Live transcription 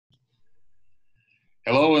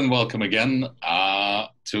Hello and welcome again.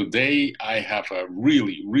 Today I have a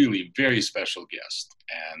really very special guest.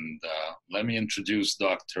 And let me introduce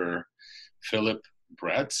Dr. Philip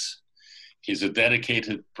Bretz. He's a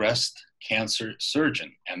dedicated breast cancer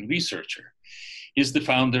surgeon and researcher. He's the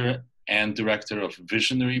founder and director of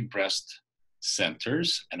Visionary Breast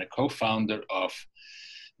Centers and a co-founder of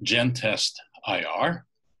GenTest IR.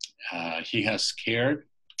 He has cared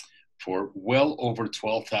for well over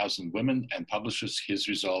 12,000 women and publishes his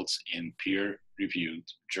results in peer-reviewed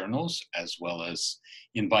journals as well as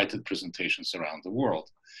invited presentations around the world.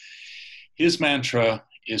 His mantra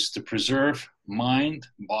is to preserve mind,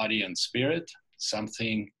 body, and spirit,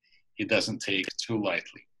 something he doesn't take too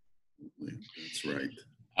lightly. That's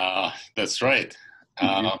right. That's right.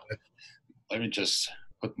 Let me just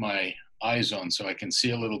put my eyes on so I can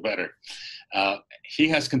see a little better. He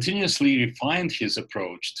has continuously refined his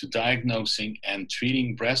approach to diagnosing and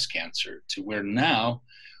treating breast cancer to where now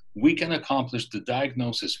we can accomplish the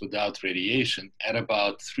diagnosis without radiation at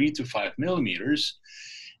about 3 to 5 millimeters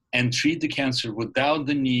and treat the cancer without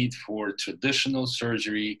the need for traditional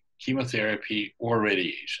surgery, chemotherapy, or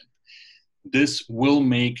radiation. This will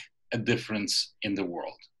make a difference in the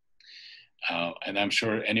world. And I'm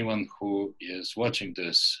sure anyone who is watching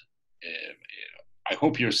this, I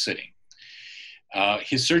hope you're sitting.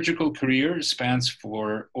 His surgical career spans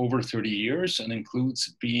for over 30 years and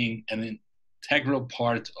includes being an integral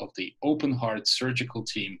part of the open heart surgical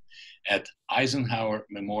team at Eisenhower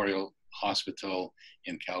Memorial Hospital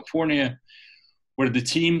in California, where the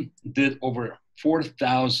team did over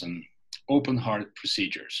 4,000 open heart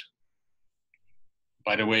procedures.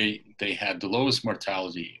 By the way, they had the lowest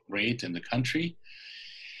mortality rate in the country.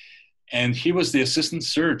 And he was the assistant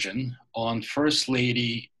surgeon on First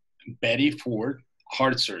Lady Betty Ford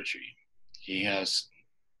heart surgery. He has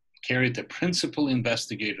carried the principal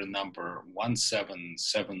investigator number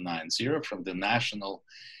 17790 from the National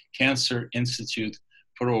Cancer Institute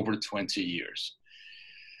for over 20 years.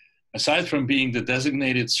 Aside from being the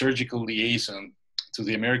designated surgical liaison to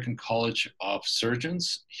the American College of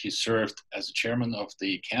Surgeons, he served as chairman of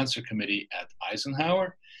the Cancer Committee at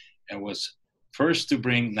Eisenhower and was first to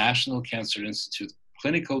bring National Cancer Institute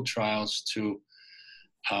clinical trials to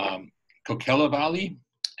Coachella Valley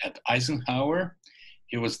at Eisenhower.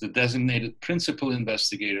 He was the designated principal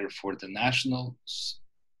investigator for the National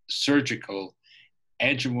Surgical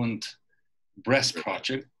Adjuvant Breast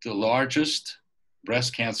Project, the largest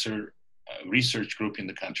breast cancer research group in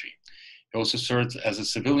the country. He also served as a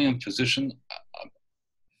civilian physician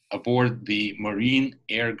aboard the Marine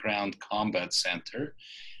Air Ground Combat Center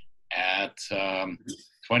at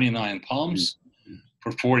 29 Palms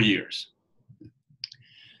for 4 years.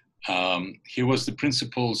 He was the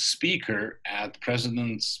principal speaker at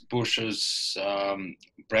President Bush's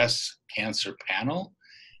breast cancer panel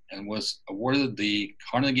and was awarded the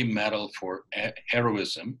Carnegie Medal for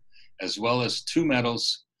Heroism, as well as 2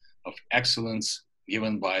 medals of excellence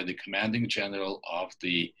given by the commanding general of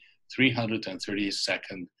the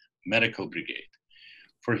 332nd Medical Brigade.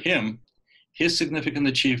 For him, his significant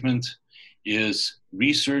achievement is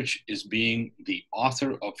research is being the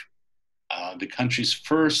author of the country's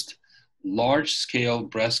first large-scale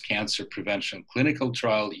breast cancer prevention clinical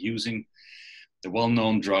trial using the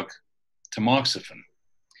well-known drug tamoxifen.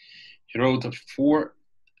 He wrote a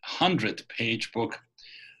 400-page book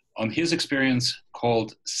on his experience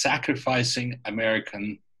called Sacrificing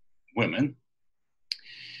American Women.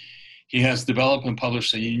 He has developed and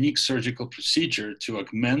published a unique surgical procedure to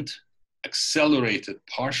augment accelerated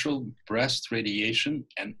partial breast radiation,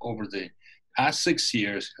 and over the past 6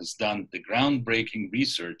 years has done the groundbreaking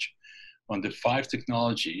research on the 5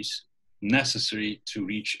 technologies necessary to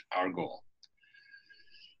reach our goal.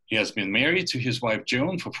 He has been married to his wife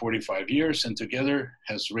Joan for 45 years and together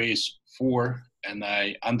has raised 4, and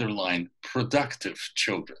I underline, productive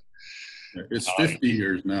children. It's 50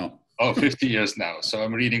 years now. Oh, 50 years now. So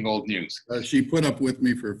I'm reading old news. She put up with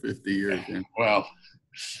me for 50 years. Yeah. Well,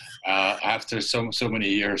 after so many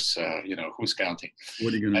years, who's counting?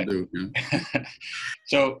 What are you going to do? Yeah.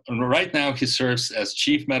 So right now he serves as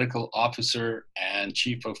Chief Medical Officer and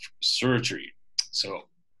Chief of Surgery. So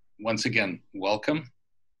once again, welcome.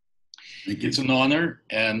 Thank you. It's an honor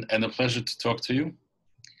and a pleasure to talk to you.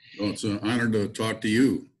 Well, it's an honor to talk to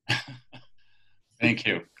you. Thank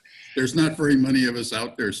you. There's not very many of us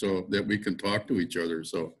out there so that we can talk to each other.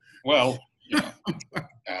 So well,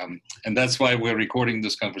 and that's why we're recording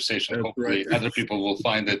this conversation. That's Hopefully right. other people will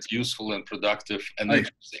find it useful and productive and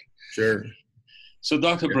interesting. Sure. So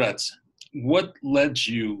Dr. Bretz, what led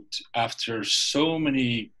you to, after so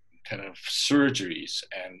many kind of surgeries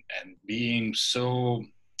and being so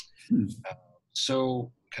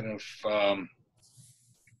so kind of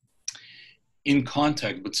in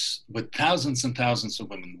contact with thousands and thousands of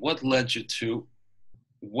women, what led you to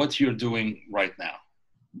what you're doing right now?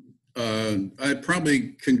 I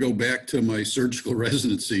probably can go back to my surgical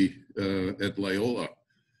residency at Loyola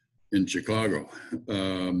in Chicago.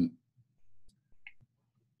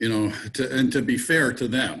 You know, to be fair to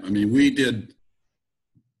them, I mean, we did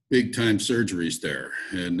big time surgeries there,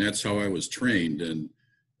 and that's how I was trained. And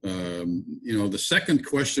you know, the second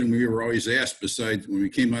question we were always asked, besides when we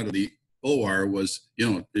came out of the OR, was, you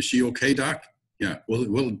know, is she okay, doc? Yeah.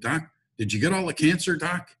 Well, doc, did you get all the cancer,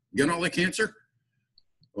 doc? Get all the cancer?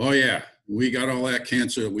 Oh yeah, we got all that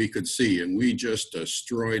cancer that we could see, and we just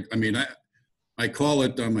destroyed. I mean, I call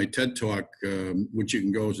it on my TED Talk, which you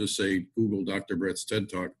can go just say Google Dr. Bretz TED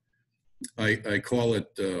Talk. I call it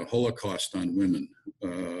Holocaust on Women,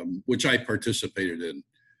 which I participated in,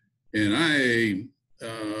 and I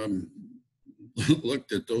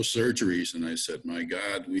looked at those surgeries and I said, my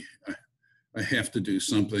God, I have to do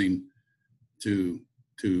something to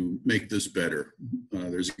make this better.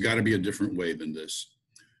 There's got to be a different way than this.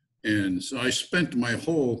 And so I spent my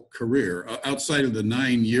whole career, outside of the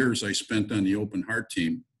 9 years I spent on the open heart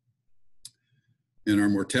team, and our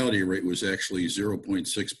mortality rate was actually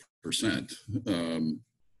 0.6%. And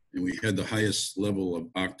we had the highest level of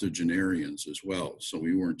octogenarians as well. So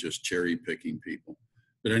we weren't just cherry picking people.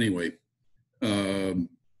 But anyway, you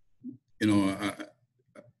know,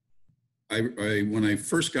 when I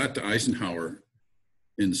first got to Eisenhower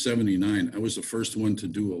in '79, I was the first one to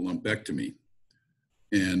do a lumpectomy.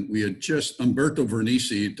 And we had just, Umberto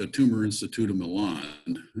Vernisi at the Tumor Institute of Milan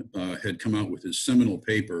had come out with his seminal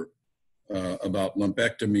paper about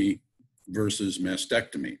lumpectomy versus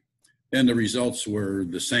mastectomy. And the results were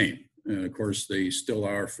the same. And of course, they still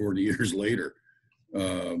are 40 years later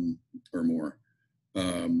or more.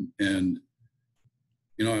 And,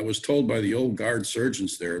 you know, I was told by the old guard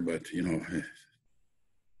surgeons there, but, you know, if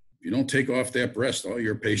you don't take off that breast, all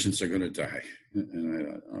your patients are going to die. And I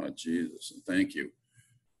thought, oh, Jesus, thank you.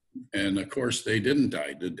 And of course, they didn't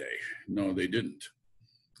die, did they? No, they didn't.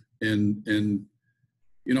 And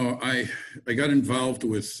you know, I got involved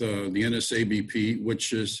with the NSABP, which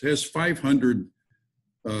has 500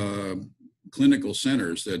 clinical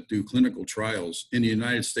centers that do clinical trials in the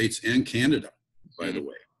United States and Canada, by the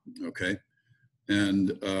way. Okay, and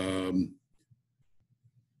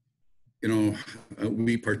you know,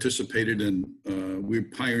 we participated in, we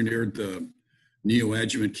pioneered the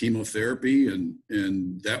neoadjuvant chemotherapy,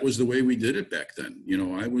 and that was the way we did it back then. You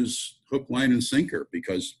know, I was hook, line, and sinker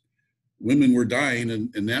because women were dying,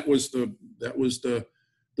 and that was the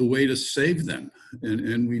way to save them,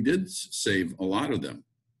 and we did save a lot of them.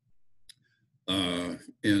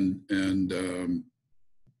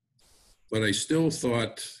 But I still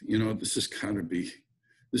thought, you know, this has got to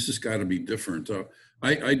be different.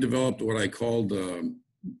 I developed what I called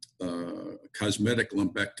cosmetic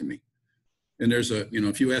lumpectomy. And there's a, you know,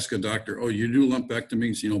 if you ask a doctor, oh, you do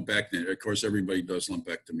lumpectomies, you know, back then, of course, everybody does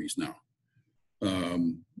lumpectomies now.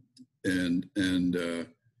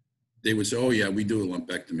 They would say, oh yeah, we do a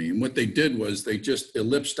lumpectomy. And what they did was they just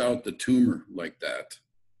ellipsed out the tumor like that,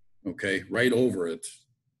 okay, right over it.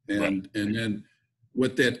 And then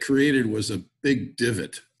what that created was a big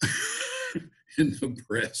divot in the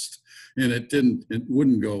breast. And it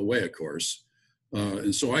wouldn't go away, of course.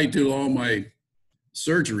 And so I do all my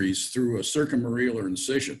surgeries through a circumareolar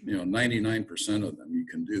incision. You know, 99% of them you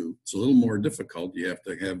can do. It's a little more difficult. You have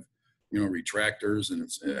to have, you know, retractors, and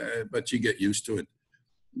it's, but you get used to it.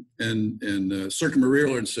 And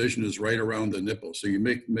circumareolar incision is right around the nipple. So you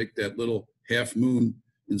make that little half moon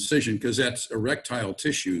incision, because that's erectile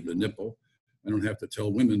tissue, the nipple. I don't have to tell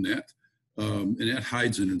women that. And that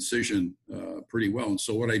hides an incision pretty well. And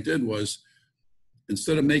so what I did was,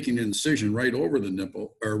 instead of making an incision right over the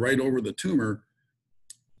nipple or right over the tumor,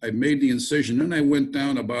 I made the incision, and I went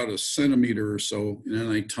down about a centimeter or so, and then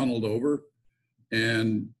I tunneled over,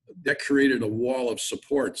 and that created a wall of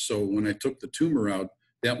support. So when I took the tumor out,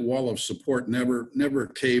 that wall of support never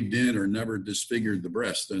caved in or never disfigured the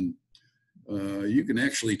breast. And you can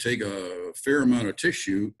actually take a fair amount of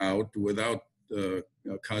tissue out without a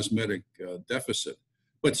cosmetic deficit.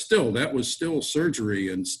 But still, that was still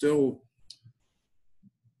surgery and still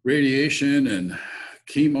radiation and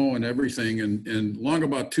chemo and everything. And long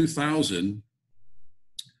about 2000,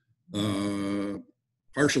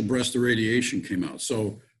 partial breast irradiation came out.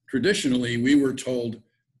 So traditionally, we were told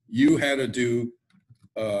you had to do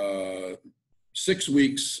 6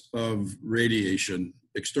 weeks of radiation,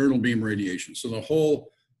 external beam radiation. So the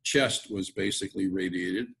whole chest was basically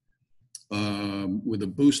radiated with a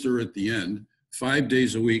booster at the end, 5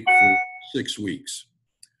 days a week for 6 weeks.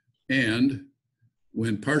 And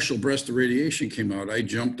when partial breast irradiation came out, I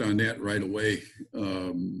jumped on that right away.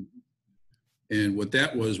 And what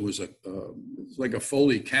that was it's like a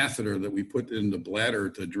Foley catheter that we put in the bladder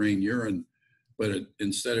to drain urine, but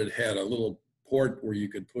instead it had a little port where you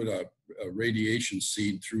could put a radiation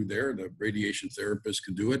seed through there. The radiation therapist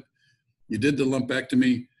could do it. You did the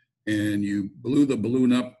lumpectomy and you blew the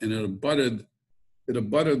balloon up, and it abutted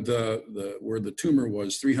the where the tumor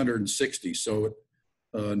was 360. So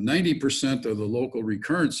 90% of the local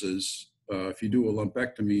recurrences, if you do a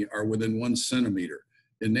lumpectomy, are within 1 centimeter.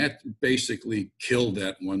 And that basically killed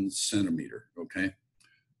that 1 centimeter, okay?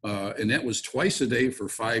 And that was twice a day for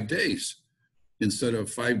 5 days instead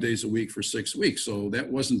of 5 days a week for 6 weeks. So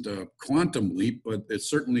that wasn't a quantum leap, but it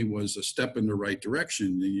certainly was a step in the right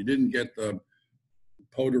direction. And you didn't get the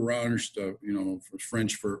peau d'orange, for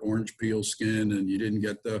French for orange peel skin, and you didn't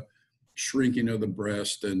get the shrinking of the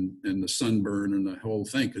breast and the sunburn and the whole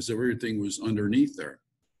thing, because everything was underneath there.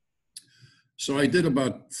 So I did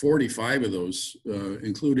about 45 of those,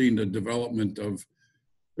 including the development of,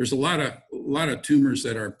 there's a lot of tumors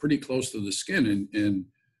that are pretty close to the skin. And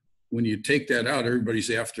when you take that out,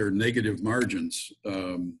 everybody's after negative margins.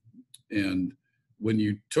 And when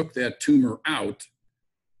you took that tumor out,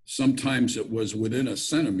 sometimes it was within 1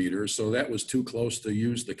 centimeter. So that was too close to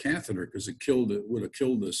use the catheter because it would have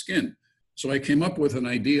killed the skin. So I came up with an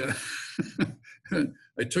idea.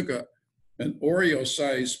 I took an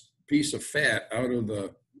Oreo-sized piece of fat out of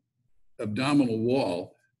the abdominal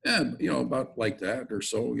wall, and about like that or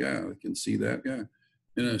so. Yeah, I can see that. Yeah,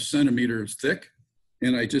 and 1 centimeter thick,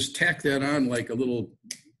 and I just tacked that on like a little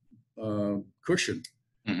cushion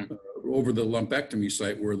over the lumpectomy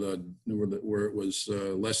site where it was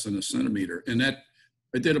less than 1 centimeter, and that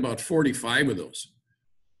I did about 45 of those,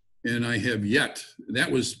 and I have yet. That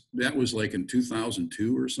was like in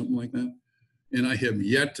 2002 or something like that. And I have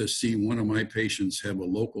yet to see one of my patients have a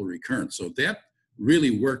local recurrence. So that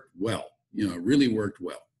really worked well, really worked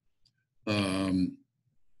well. And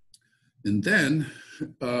then,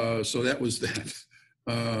 so that was that.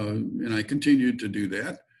 And I continued to do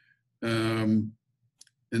that. And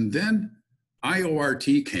then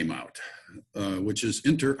IORT came out, which is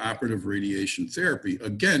intraoperative radiation therapy,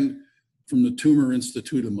 again, from the Tumor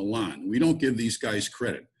Institute of Milan. We don't give these guys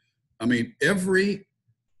credit. I mean,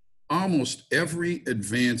 almost every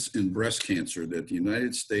advance in breast cancer that the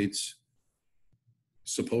United States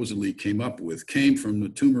supposedly came up with came from the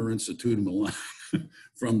Tumor Institute of Milan,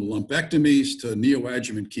 from lumpectomies to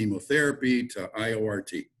neoadjuvant chemotherapy to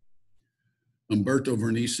IORT. Umberto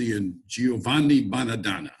Vernisi and Giovanni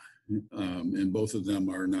Bonadonna, and both of them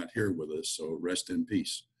are not here with us, so rest in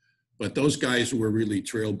peace. But those guys were really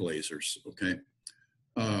trailblazers, okay?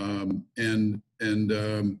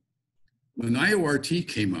 When IORT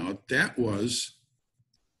came out, that was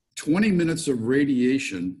 20 minutes of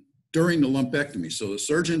radiation during the lumpectomy. So the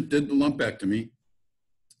surgeon did the lumpectomy.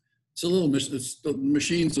 The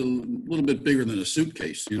machine's a little bit bigger than a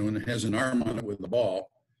suitcase, and it has an arm on it with a ball,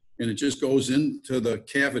 and it just goes into the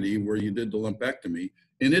cavity where you did the lumpectomy,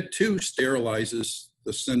 and it too sterilizes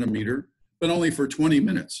the centimeter, but only for 20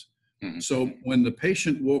 minutes. Mm-hmm. So when the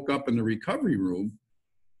patient woke up in the recovery room,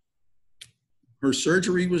 her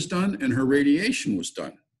surgery was done and her radiation was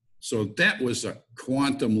done. So that was a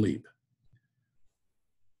quantum leap.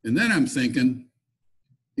 And then I'm thinking,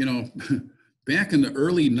 back in the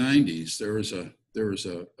early 90s, there was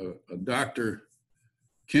a doctor,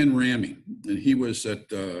 Ken Ramming, and he was at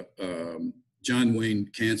John Wayne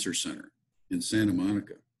Cancer Center in Santa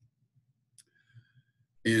Monica.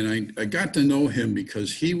 And I got to know him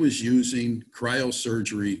because he was using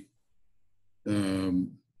cryosurgery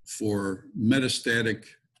for metastatic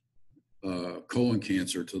colon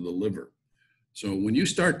cancer to the liver. So when you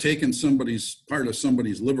start taking part of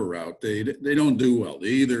somebody's liver out, they don't do well. They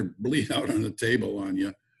either bleed out on the table on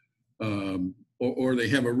you, or they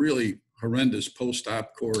have a really horrendous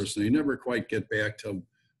post-op course, and they never quite get back to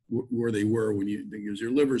where they were because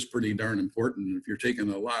your liver is pretty darn important. And if you're taking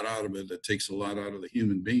a lot out of it, that takes a lot out of the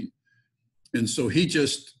human being. And so he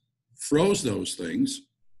just froze those things,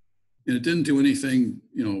 and it didn't do anything,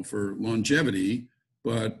 for longevity,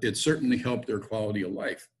 but it certainly helped their quality of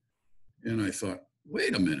life. And I thought,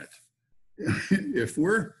 wait a minute, if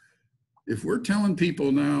we're telling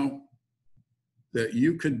people now that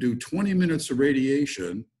you could do 20 minutes of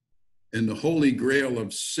radiation and the holy grail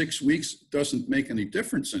of 6 weeks doesn't make any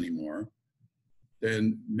difference anymore,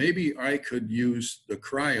 then maybe I could use the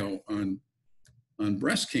cryo on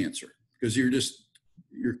breast cancer, because you're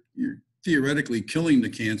theoretically killing the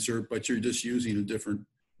cancer, but you're just using a different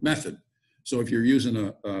method. So if you're using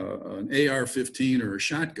an AR-15 or a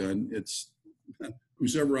shotgun, it's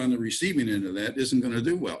who's ever on the receiving end of that isn't going to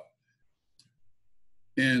do well.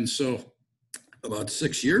 And so about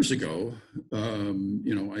 6 years ago,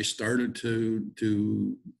 I started to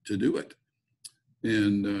do it.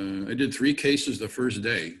 And I did 3 cases the first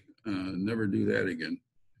day. Never do that again,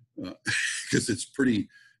 because it's pretty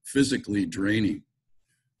physically draining,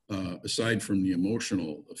 aside from the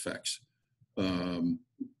emotional effects.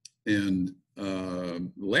 And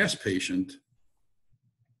the last patient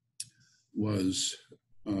was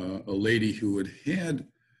a lady who had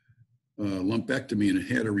lumpectomy and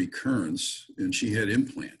had a recurrence, and she had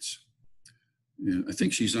implants. And I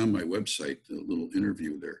think she's on my website, a little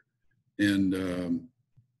interview there. And,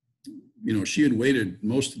 she had waited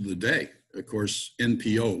most of the day, of course,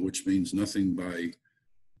 NPO, which means nothing by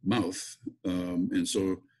mouth. And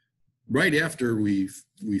so right after we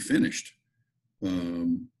finished,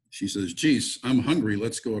 she says, geez, I'm hungry.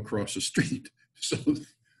 Let's go across the street.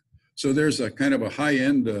 So there's a kind of a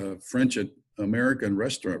high-end French American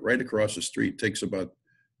restaurant right across the street. Takes about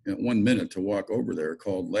 1 minute to walk over there,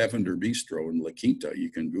 called Lavender Bistro in La Quinta. You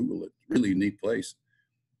can Google it. Really neat place.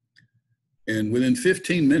 And within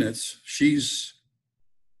 15 minutes, she's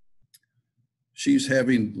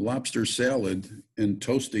having lobster salad and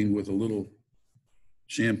toasting with a little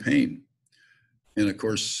champagne. And of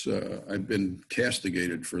course, I've been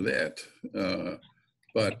castigated for that.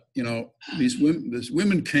 But these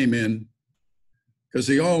women came in because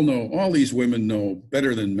they all these women know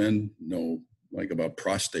better than men know, like about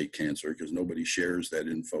prostate cancer, because nobody shares that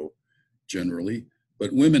info generally.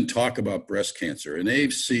 But women talk about breast cancer, and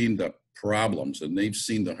they've seen the problems, and they've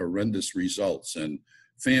seen the horrendous results, and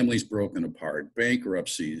families broken apart,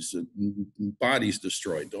 bankruptcies, bodies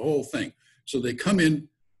destroyed, the whole thing. So they come in,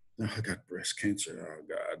 oh, I got breast cancer, oh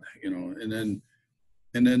God, and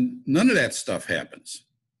then none of that stuff happens.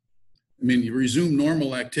 I mean, you resume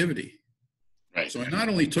normal activity. Right. So I not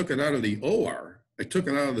only took it out of the OR, I took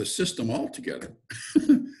it out of the system altogether.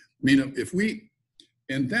 I mean,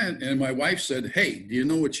 and my wife said, hey, do you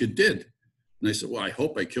know what you did? And I said, well, I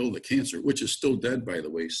hope I killed the cancer, which is still dead, by the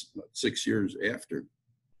way, 6 years after.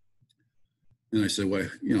 And I said, well,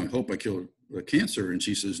 I hope I killed the cancer. And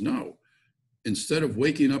she says, no. Instead of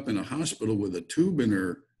waking up in a hospital with a tube in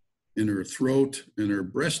her throat and her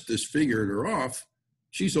breast disfigured or off,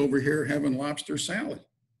 she's over here having lobster salad.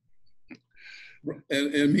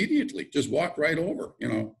 And immediately, just walked right over,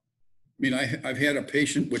 I mean, I've had a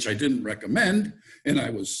patient, which I didn't recommend, and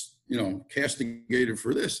I was, castigated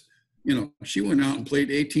for this. She went out and played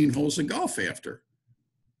 18 holes of golf after.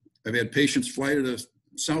 I've had patients fly to the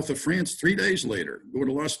south of France 3 days later, go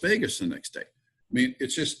to Las Vegas the next day. I mean,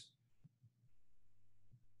 it's just,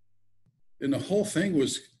 and the whole thing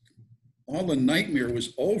all the nightmare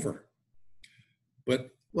was over. But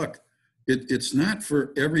look, it's not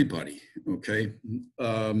for everybody, okay?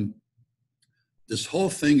 This whole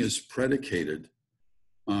thing is predicated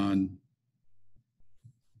on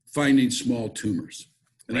finding small tumors.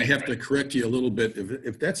 And I have to correct you a little bit.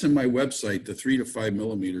 If that's in my website, the 3 to 5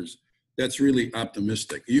 millimeters, that's really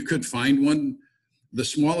optimistic. You could find one. The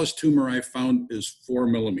smallest tumor I found is 4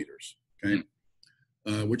 millimeters, okay?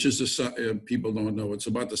 Which is, people don't know, it's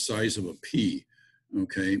about the size of a pea,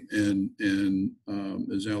 okay? And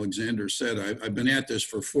as Alexander said, I've been at this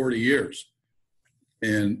for 40 years.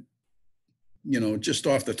 And, just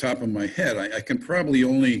off the top of my head, I can probably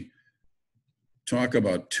only talk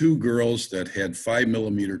about 2 girls that had 5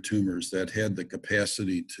 millimeter tumors that had the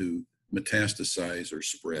capacity to metastasize or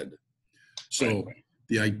spread. So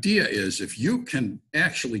the idea is, if you can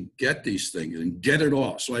actually get these things and get it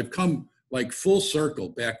all. So I've come like full circle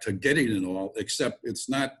back to getting it all, except it's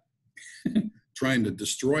not trying to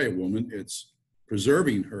destroy a woman, it's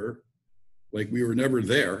preserving her like we were never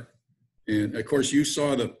there. And of course you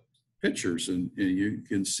saw the pictures and you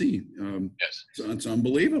can see, yes, it's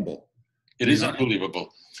unbelievable. It is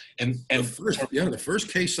unbelievable. And the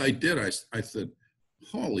first case I did, I said,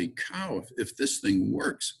 holy cow, if this thing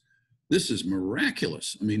works, this is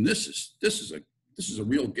miraculous. I mean, this is a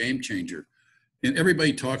real game changer. And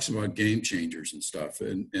everybody talks about game changers and stuff,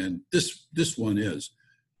 and this one is.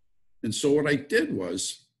 And so what I did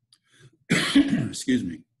was, excuse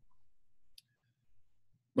me,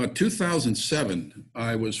 about 2007,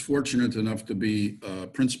 I was fortunate enough to be a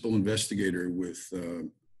principal investigator with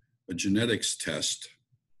a genetics test,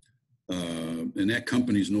 and that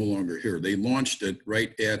company's no longer here. They launched it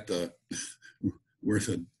right at where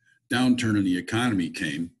the downturn in the economy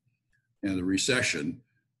came and the recession.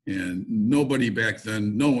 And no one back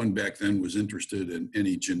then was interested in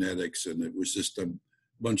any genetics, and it was just a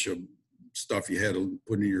bunch of stuff you had to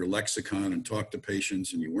put in your lexicon and talk to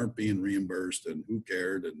patients, and you weren't being reimbursed, and who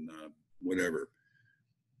cared, and whatever.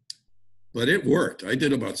 But it worked. I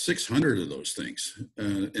did about 600 of those things,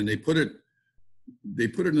 and they put it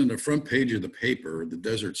in the front page of the paper, the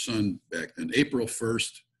Desert Sun, back then, April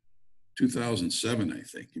 1st, 2007, I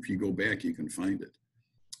think. If you go back, you can find it.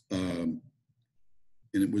 And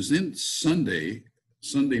it was in Sunday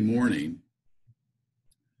morning.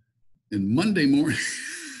 And Monday morning,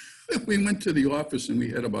 we went to the office and we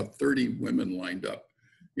had about 30 women lined up.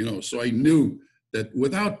 So I knew that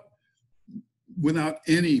without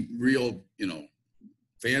any real,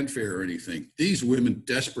 fanfare or anything, these women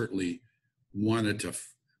desperately wanted to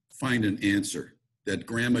find an answer that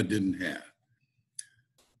grandma didn't have.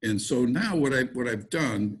 And so now what I've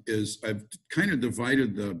done is I've kind of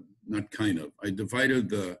divided I divided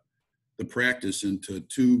the practice into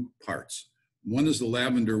two parts. One is the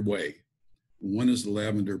Lavender Way. One is the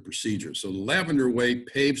Lavender Procedure. So the Lavender Way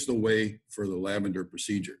paves the way for the Lavender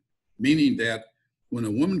Procedure, meaning that when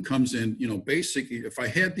a woman comes in, basically, if I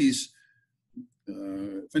had these,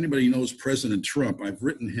 if anybody knows President Trump, I've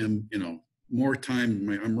written him, more time,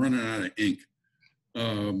 I'm running out of ink.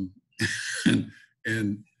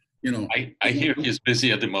 I hear he's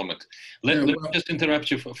busy at the moment. Let me just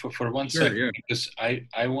interrupt you for one second, yeah. Because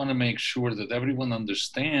I want to make sure that everyone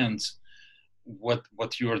understands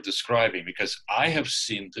what you are describing, because I have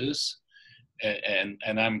seen this and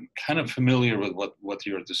I'm kind of familiar with what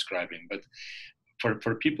you're describing. But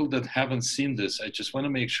for people that haven't seen this, I just want to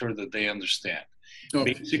make sure that they understand.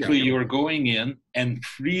 Basically, you're going in and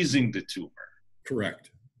freezing the tumor.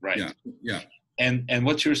 Correct. Right. Yeah. And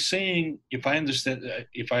what you're saying, if I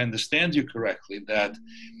understand you correctly, that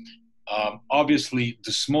obviously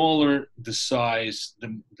the smaller the size,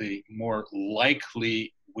 the more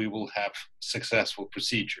likely we will have successful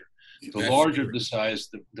procedure. The larger the size,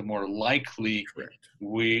 the more likely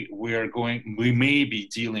we may be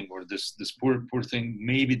dealing, or this poor thing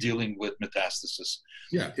may be dealing with metastasis.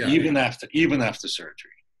 Even after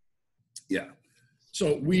surgery. Yeah.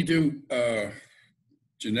 So we do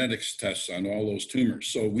genetics tests on all those tumors.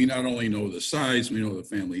 So we not only know the size, we know the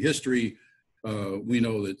family history. We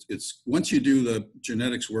know that it's once you do the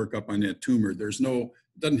genetics workup on that tumor, it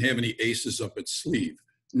doesn't have any aces up its sleeve.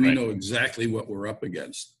 We know exactly what we're up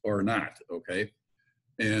against or not, okay?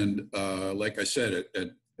 And like I said,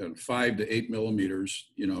 at 5 to 8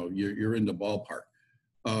 millimeters, you're in the ballpark.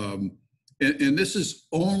 And this is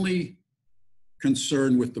only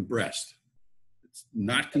concerned with the breast. It's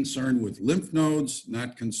not concerned with lymph nodes,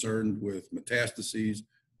 not concerned with metastases.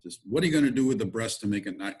 Just what are you going to do with the breast to make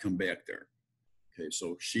it not come back there? Okay,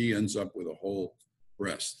 so she ends up with a whole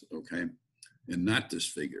breast, okay, and not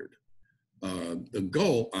disfigured. The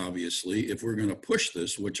goal, obviously, if we're going to push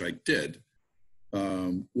this, which I did,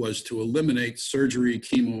 was to eliminate surgery,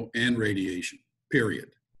 chemo, and radiation, period.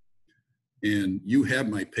 And you have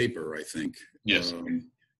my paper, I think. Yes.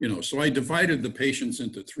 So I divided the patients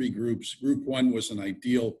into 3 groups. Group 1 was an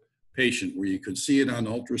ideal patient where you could see it on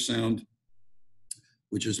ultrasound,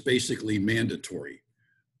 which is basically mandatory.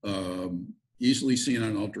 Easily seen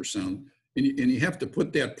on ultrasound. And you have to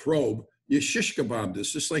put that probe. You shish kebab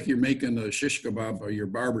this, just like you're making a shish kebab or your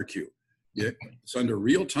barbecue. It's under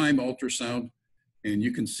real-time ultrasound, and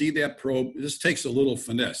you can see that probe. This takes a little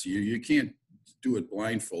finesse. You can't do it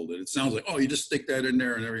blindfolded. It sounds like, you just stick that in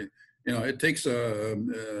there and everything. It takes a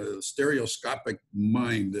stereoscopic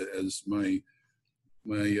mind, as my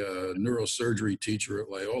neurosurgery teacher at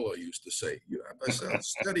Loyola used to say. You have a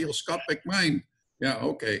stereoscopic mind. Yeah,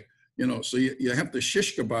 okay. So you have to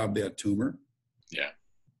shish kebab that tumor. Yeah.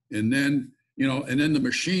 And then, and then the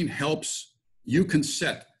machine helps, you can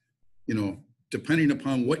set, depending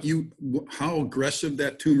upon how aggressive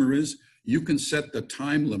that tumor is, you can set the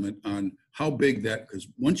time limit on how big because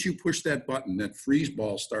once you push that button, that freeze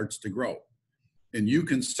ball starts to grow. And you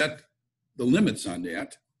can set the limits on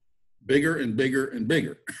that, bigger and bigger and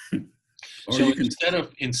bigger. So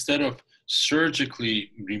instead of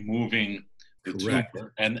surgically removing the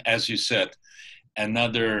tumor, and as you said,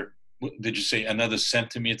 another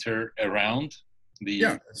centimeter around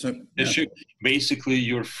the tissue, basically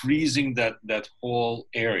you're freezing that whole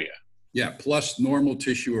area. Yeah, plus normal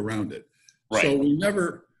tissue around it. Right. So we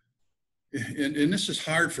never, and this is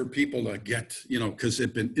hard for people to get, because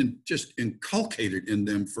it's been just inculcated in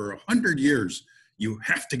them for 100 years. You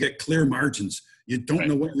have to get clear margins. You don't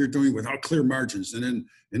know what you're doing without clear margins. And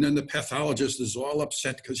then the pathologist is all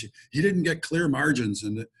upset because you didn't get clear margins.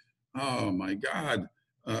 And oh my God,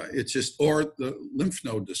 it's just, or the lymph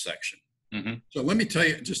node dissection. Mm-hmm. So let me tell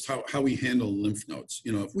you just how we handle lymph nodes.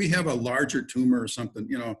 If we have a larger tumor or something,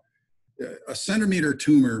 a centimeter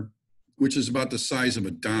tumor, which is about the size of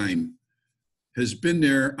a dime, has been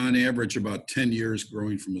there on average about 10 years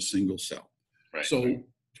growing from a single cell. Right. So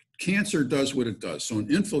cancer does what it does. So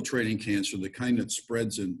an infiltrating cancer, the kind that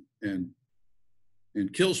spreads and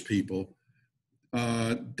kills people,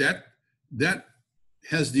 that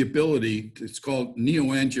has the ability, it's called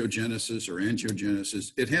neoangiogenesis or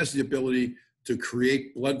angiogenesis. It has the ability to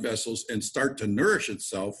create blood vessels and start to nourish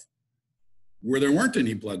itself where there weren't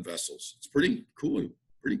any blood vessels. It's pretty cool.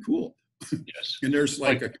 Pretty cool. Yes. And there's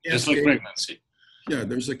like a cascade. Just like pregnancy. Yeah,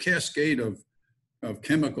 there's a cascade of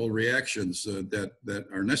chemical reactions that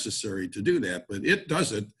are necessary to do that. But it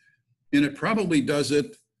does it, and it probably does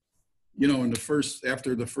it, you know,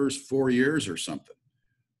 after the first 4 years or something.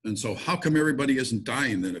 And so how come everybody isn't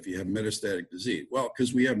dying then if you have metastatic disease? Well,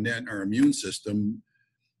 because we have our immune system,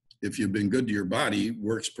 if you've been good to your body,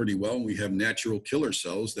 works pretty well. We have natural killer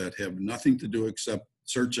cells that have nothing to do except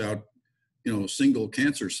search out, you know, single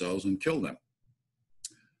cancer cells and kill them.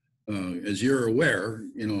 As you're aware,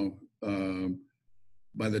 you know,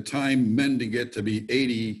 by the time men to get to be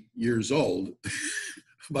 80 years old,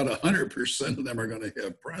 about 100% of them are going to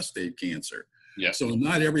have prostate cancer. Yeah. So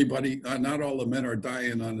not everybody, not all the men are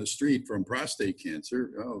dying on the street from prostate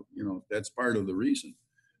cancer. Oh, you know, that's part of the reason,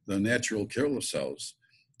 the natural killer cells.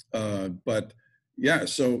 But yeah,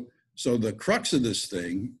 so the crux of this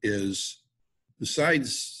thing is,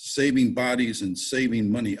 besides saving bodies and saving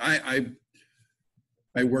money,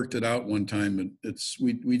 I worked it out one time, and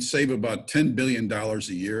we'd save about $10 billion a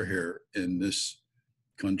year here in this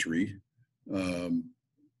country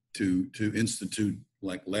to institute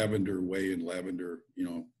like Lavender Way and Lavender, you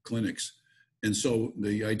know, clinics. And so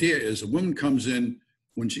the idea is a woman comes in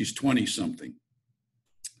when she's 20 something,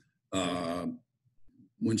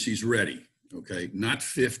 when she's ready, okay, not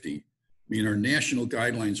 50. I mean, our national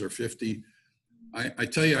guidelines are 50. I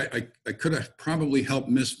tell you, I could have probably helped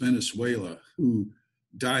Miss Venezuela, who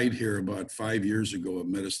died here about 5 years ago of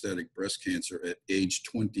metastatic breast cancer at age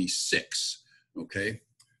 26, okay?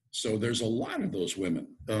 So there's a lot of those women,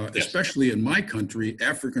 Yes. especially in my country.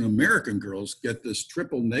 African-American girls get this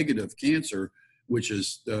triple negative cancer, which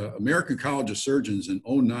is the American College of Surgeons in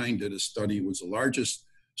 2009 did a study. It was the largest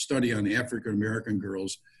study on African-American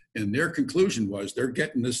girls. And their conclusion was they're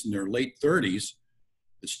getting this in their late 30s.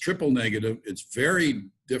 It's triple negative. It's very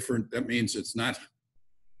different. That means it's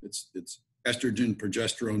estrogen,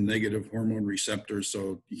 progesterone, negative hormone receptors.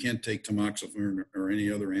 So you can't take tamoxifen or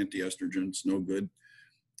any other anti-estrogen. It's no good.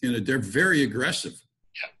 And they're very aggressive.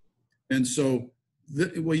 Yeah. And so,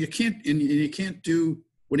 you can't do,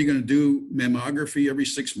 what are you going to do, mammography every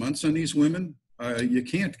 6 months on these women? You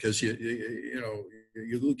can't, because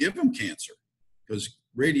you'll give them cancer, because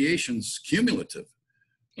radiation's cumulative.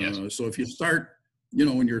 Yes. So if you start, you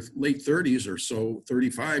know, in your late 30s or so,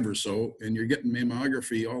 35 or so, and you're getting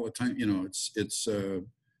mammography all the time, you know,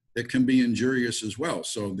 it can be injurious as well.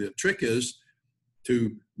 So the trick is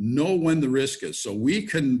to know when the risk is. So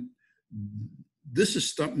this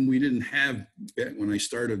is something we didn't have when I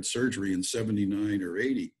started surgery in 79 or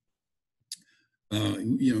 80.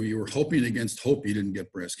 You know, you were hoping against hope you didn't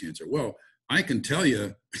get breast cancer. Well, I can tell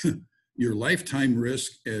you your lifetime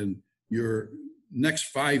risk and your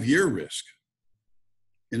next 5-year risk,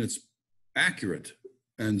 and it's accurate.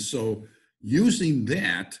 And so using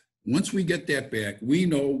that, once we get that back, we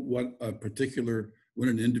know what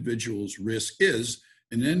an individual's risk is,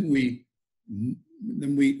 and then we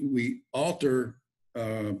alter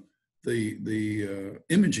the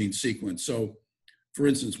imaging sequence. So, for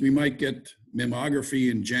instance, we might get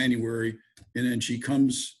mammography in January, and then she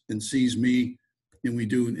comes and sees me, and we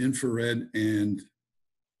do an infrared and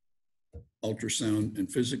ultrasound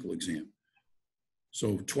and physical exam.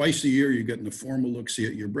 So twice a year, you're getting a formal look-see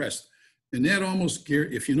at your breast. And that almost,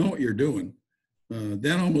 if you know what you're doing,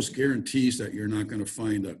 that almost guarantees that you're not going to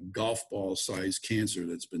find a golf ball sized cancer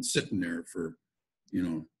that's been sitting there for, you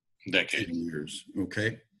know, decades, years.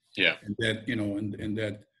 Okay. Yeah. And that, you know, and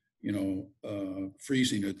that, you know,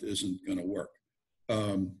 freezing it isn't going to work.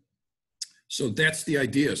 So that's the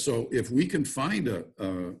idea. So if we can find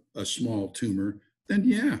a small tumor, then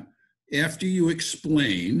yeah, after you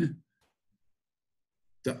explain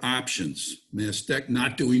the options,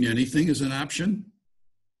 not doing anything is an option.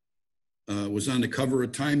 Was on the cover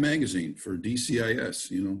of Time magazine for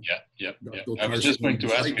DCIS, you know. Yeah. I was just going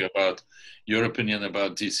to ask you about your opinion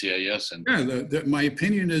about DCIS. And yeah, my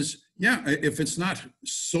opinion is, yeah, if it's not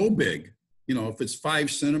so big, you know, if it's 5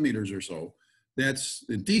 centimeters or so, that's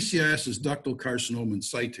the DCIS is ductal carcinoma in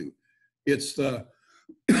situ. It's the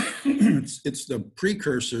it's the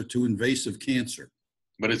precursor to invasive cancer.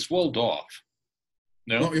 But it's walled off.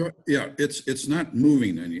 No. Yeah, it's not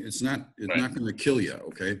moving any. It's not going to kill you.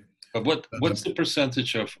 Okay. But what's the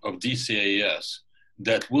percentage of DCAS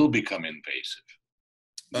that will become invasive?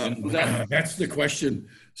 That's the question.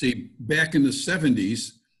 See, back in the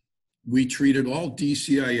 70s, we treated all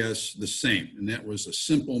DCIS the same, and that was a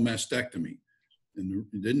simple mastectomy. And you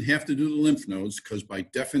didn't have to do the lymph nodes because by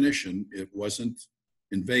definition, it wasn't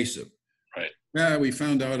invasive. Right. We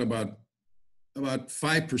found out about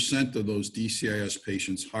 5% of those DCIS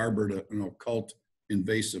patients harbored an occult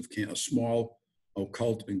invasive, a small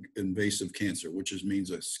occult invasive cancer, which means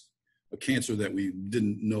a cancer that we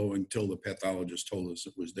didn't know until the pathologist told us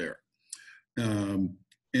it was there.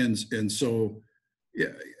 And so,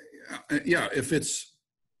 if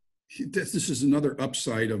this is another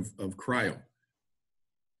upside of cryo.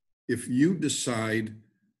 If you decide,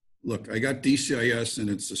 look, I got DCIS and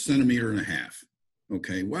it's 1.5 centimeters,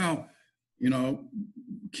 okay, well,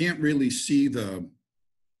 can't really see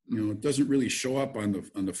it doesn't really show up on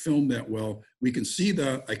the film that well. I can see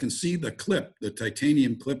the clip, the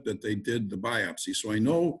titanium clip that they did the biopsy. So I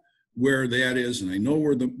know where that is, and I know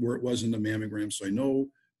where it was in the mammogram. So I know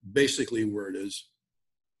basically where it is.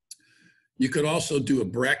 You could also do a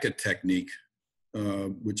bracket technique,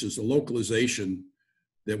 which is a localization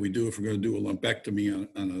that we do if we're going to do a lumpectomy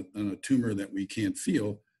on a tumor that we can't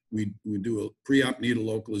feel. We do a pre-op needle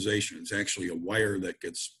localization. It's actually a wire that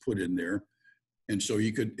gets put in there. And so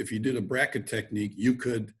you could, if you did a bracket technique, you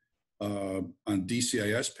could, on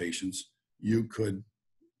DCIS patients, you could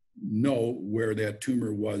know where that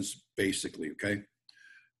tumor was basically, okay?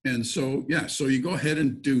 And so, so you go ahead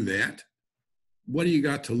and do that. What do you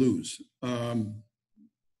got to lose? Well,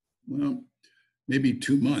 maybe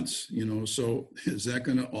 2 months, so is that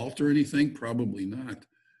going to alter anything? Probably not.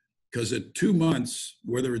 Because at 2 months,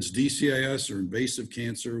 whether it's DCIS or invasive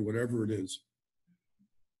cancer, whatever it is,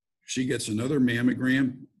 she gets another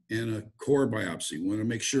mammogram and a core biopsy. We want to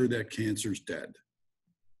make sure that cancer's dead.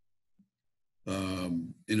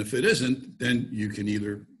 And if it isn't, then you can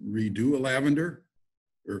either redo a lavender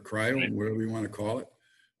or cryo, whatever you want to call it,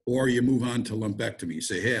 or you move on to lumpectomy. You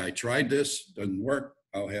say, hey, I tried this, doesn't work,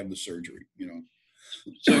 I'll have the surgery,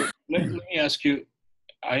 So let me ask you,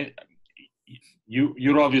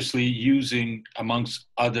 you're obviously using, amongst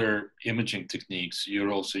other imaging techniques,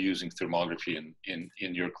 you're also using thermography in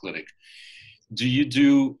your clinic. Do you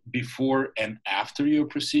do before and after your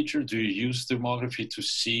procedure? Do you use thermography to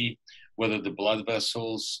see whether the blood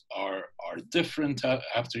vessels are different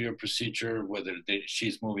after your procedure, whether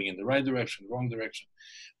she's moving in the right direction, wrong direction?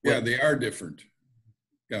 Yeah, they are different.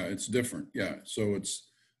 Yeah, it's different. Yeah, so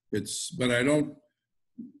but I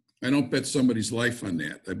don't bet somebody's life on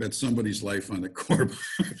that. I bet somebody's life on the core,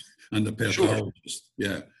 on the pathologist.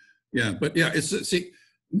 Sure. Yeah. But see,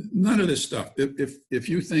 none of this stuff. If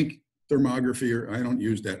you think thermography, or I don't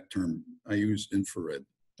use that term, I use infrared.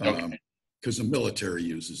 Because the military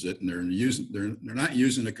uses it, and they're not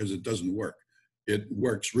using it because it doesn't work. It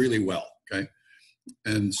works really well. Okay,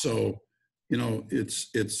 and so you want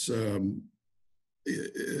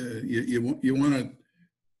to.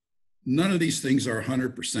 None of these things are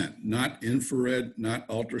 100%. Not infrared, not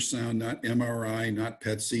ultrasound, not MRI, not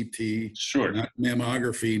PET-CT, sure, not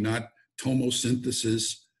mammography, not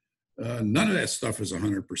tomosynthesis. None of that stuff is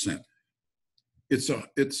 100%.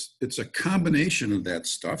 It's a combination of that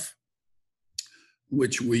stuff,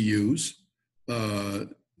 which we use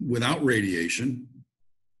without radiation,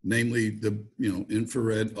 namely the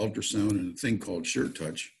infrared, ultrasound, and a thing called sure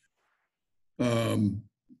touch.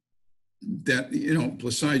 That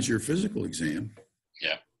besides your physical exam,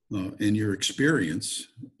 and your experience,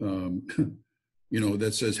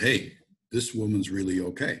 that says, hey, this woman's really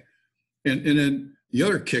okay. And then the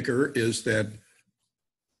other kicker is that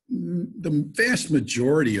the vast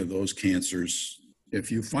majority of those cancers,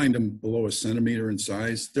 if you find them below 1 centimeter in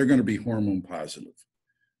size, they're going to be hormone positive.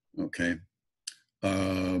 Okay,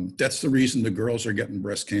 that's the reason the girls are getting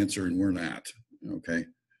breast cancer and we're not. Okay.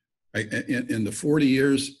 In the 40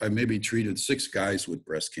 years, I maybe treated 6 guys with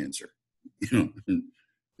breast cancer.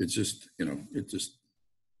 It's just, it's just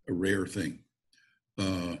a rare thing.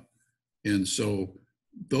 And so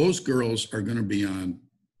those girls are going to be on,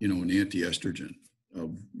 an anti-estrogen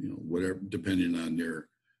of, whatever, depending on their,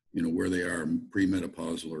 where they are,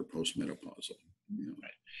 premenopausal or postmenopausal.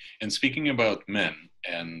 Right. And speaking about men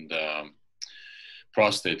and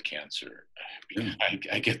prostate cancer,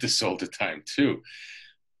 I get this all the time too.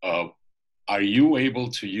 Are you able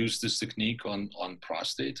to use this technique on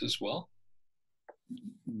prostate as well?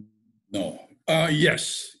 No.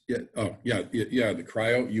 Yes. Yeah. Oh, yeah. The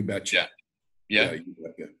cryo, you betcha. Yeah.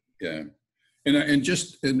 Yeah. And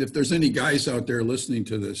if there's any guys out there listening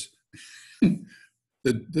to this,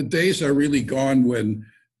 the days are really gone when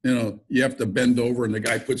you know, you have to bend over and the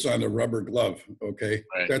guy puts on a rubber glove. Okay.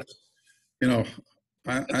 Right. That's, you know,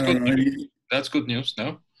 I don't know. That's good news,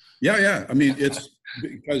 no? Yeah. Yeah. I mean, it's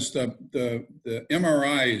because the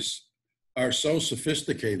MRIs are so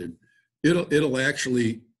sophisticated. It'll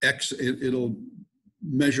actually it'll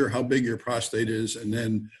measure how big your prostate is, and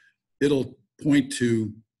then it'll point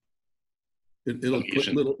to, it'll put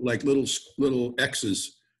little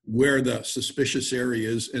X's where the suspicious area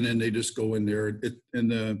is, and then they just go in there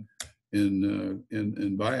and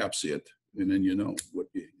biopsy it, and then you know what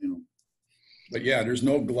you know. But yeah, there's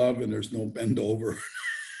no glove and there's no bend over.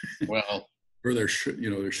 Well, or there should,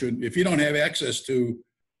 if you don't have access to,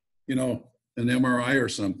 you know, an MRI or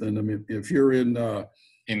something. I mean, if you're in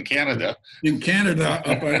Canada,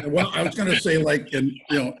 well, I was going to say like in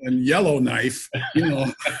Yellowknife, you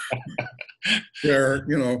know, there,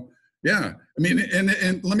 you know, yeah. I mean,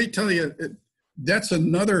 and let me tell you, that's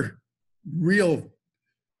another real,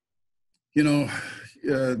 you know,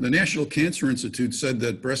 the National Cancer Institute said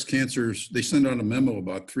that breast cancers, they sent out a memo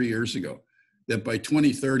about 3 years ago that by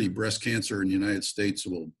 2030, breast cancer in the United States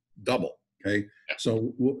will double. Okay. Yeah.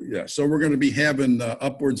 So, so we're going to be having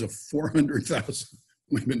upwards of 400,000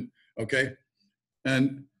 women. Okay.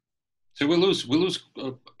 And so we'll lose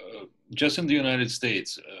just in the United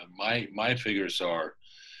States. My figures are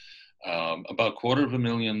about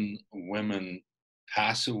 250,000 women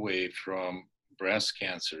pass away from breast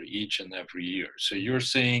cancer each and every year. So you're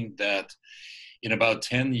saying that in about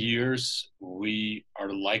 10 years, we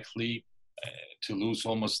are likely to lose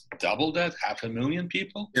almost double that, 500,000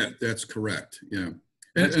 people? Yeah, that's correct. Yeah.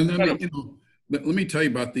 And then, you know, let me tell you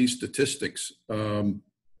about these statistics. When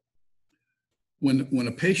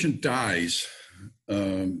a patient dies,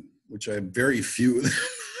 which I have very few,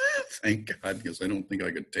 thank God, because I don't think I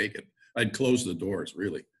could take it. I'd close the doors,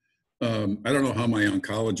 really. I don't know how my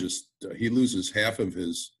oncologist, he loses half of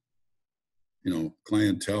his, you know,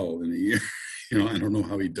 clientele in a year. You know, I don't know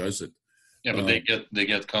how he does it. Yeah, but they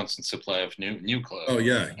get constant supply of new clubs. Oh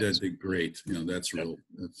yeah, that's great. You know, that's real.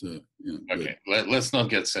 That's you know, okay. Let's not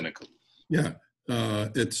get cynical. Yeah,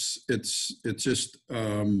 it's just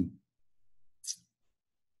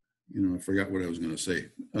you know, I forgot what I was going to say.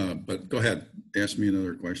 But go ahead, ask me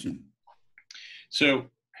another question. So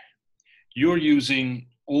you're using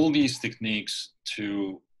all these techniques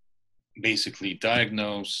to basically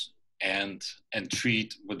diagnose and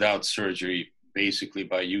treat without surgery, basically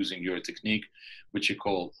by using your technique, which you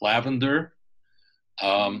call lavender.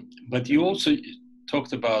 But you also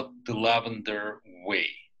talked about the lavender way.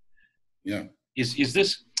 Yeah. Is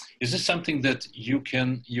this something that you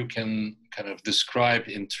can kind of describe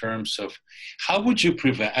in terms of how would you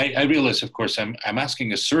prevent? I realize, of course, I'm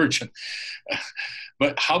asking a surgeon,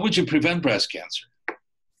 but how would you prevent breast cancer?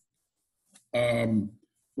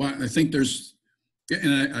 Well, I think there's,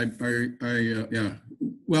 and yeah.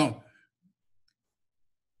 Well,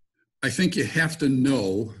 I think you have to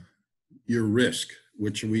know your risk,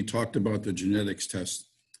 which we talked about the genetics test.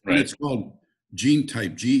 Right. And it's called gene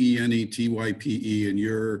type, GENETYPE, and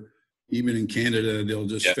you're, even in Canada, they'll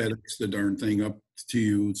just FedEx the darn thing up to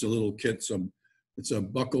you. It's a little kit, it's a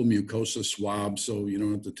buccal mucosa swab, so you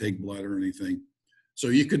don't have to take blood or anything. So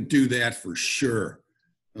you could do that for sure.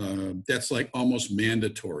 That's like almost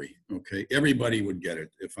mandatory. Okay, everybody would get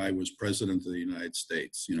it if I was president of the United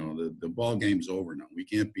States. You know, the ball game's over now. We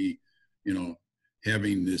can't be, you know,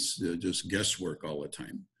 having this just guesswork all the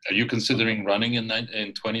time. Are you considering running in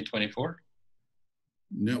 2024?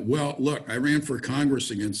 No. Well, look, I ran for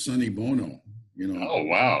Congress against Sonny Bono. You know. Oh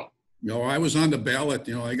wow. You know, I was on the ballot.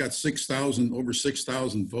 You know, I got over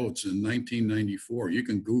 6,000 votes in 1994. You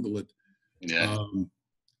can Google it. Yeah.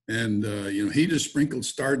 And you know, he just sprinkled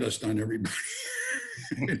stardust on everybody.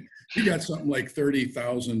 He got something like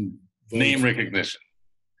 30,000 votes. Name recognition.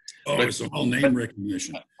 Oh, but, it's all name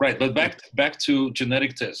recognition. Right, but back to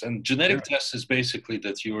genetic tests. And genetic tests is basically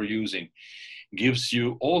that you are using gives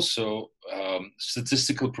you also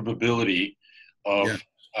statistical probability of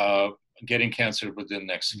getting cancer within the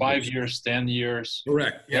next 5 years, 10 years.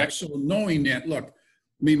 Correct. Yeah. So knowing that, look,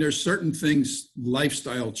 I mean, there's certain things,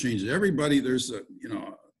 lifestyle changes. Everybody, there's you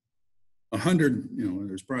know, 100, you know,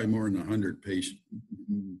 there's probably more than 100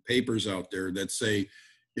 papers out there that say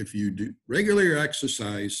if you do regular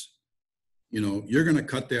exercise, you know, you're going to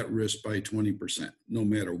cut that risk by 20%, no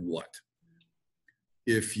matter what.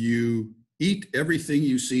 If you eat everything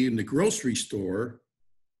you see in the grocery store,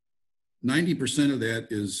 90% of that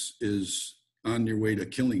is on your way to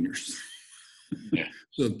killing yourself. Yeah.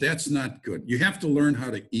 So that's not good. You have to learn how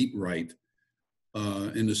to eat right.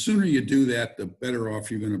 And the sooner you do that, the better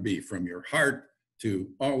off you're going to be, from your heart to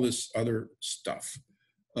all this other stuff.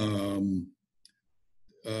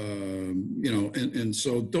 you know, and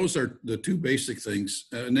so those are the two basic things.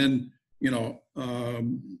 And then, you know,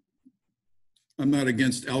 I'm not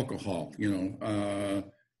against alcohol, you know,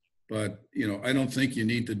 but, you know, I don't think you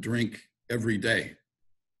need to drink every day,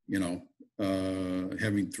 you know,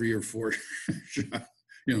 having 3 or 4,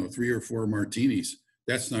 you know, 3 or 4 martinis.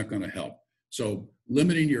 That's not going to help. So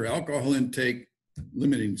limiting your alcohol intake,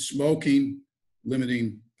 limiting smoking,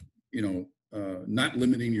 limiting, you know, not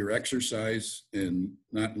limiting your exercise, and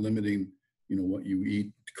not limiting, you know, what you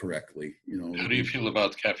eat correctly. You know. How do you feel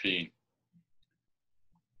about caffeine?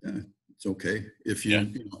 It's okay if you,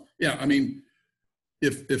 you know, yeah. I mean,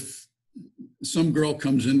 if some girl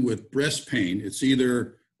comes in with breast pain, it's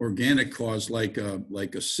either organic cause like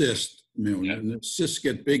a cyst, you know, and the cysts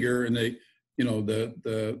get bigger, and they, you know,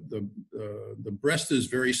 the breast is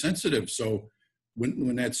very sensitive. So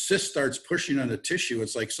when that cyst starts pushing on the tissue,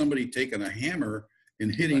 it's like somebody taking a hammer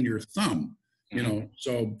and hitting your thumb, you know.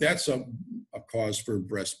 So that's a cause for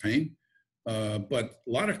breast pain. But a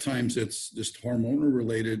lot of times it's just hormonal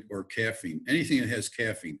related or caffeine. Anything that has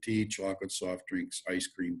caffeine, tea, chocolate, soft drinks, ice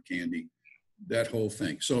cream, candy, that whole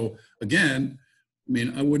thing. So again, I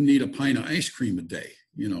mean, I wouldn't eat a pint of ice cream a day,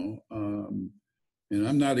 you know, and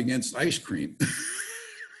I'm not against ice cream.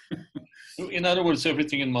 In other words,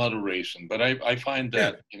 everything in moderation. But I find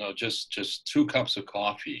that, you know, just 2 cups of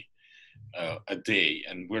coffee a day,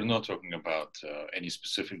 and we're not talking about any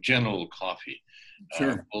specific general coffee,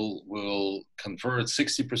 Sure. will convert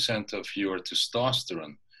 60% of your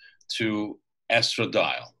testosterone to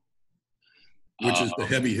estradiol, Which is the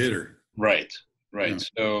heavy hitter. Right, right. Yeah.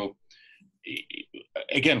 So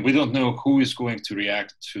again, we don't know who is going to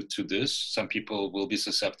react to this. Some people will be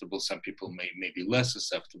susceptible, some people may be less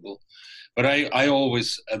susceptible. But I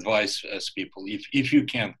always advise people, if you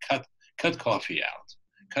can, cut coffee out.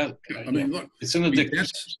 I mean, look, it's an addictive.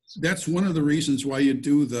 That's one of the reasons why you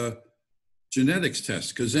do the genetics test,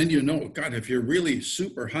 because then you know, God, if you're really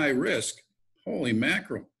super high risk, holy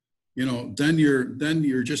mackerel, you know, then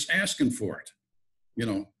you're just asking for it, you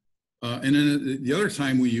know. And then the other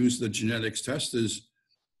time we use the genetics test is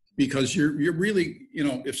because you're really, you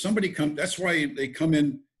know, if somebody comes, that's why they come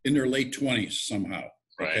in their late 20s somehow,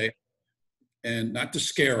 okay? Right. And not to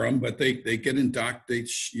scare them, but they get in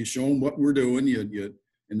you show them what we're doing,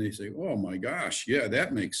 and they say, oh my gosh, yeah,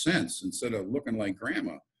 that makes sense, instead of looking like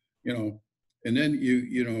grandma, you know. And then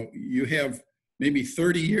you have maybe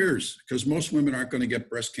 30 years, because most women aren't going to get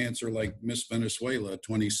breast cancer like Miss Venezuela at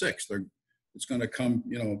 26. It's going to come,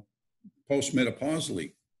 you know,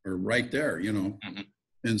 postmenopausally or right there, you know. Mm-hmm.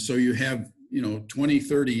 And so you have, you know, 20,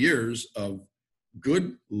 30 years of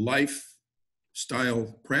good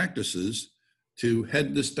lifestyle practices to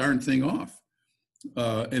head this darn thing off.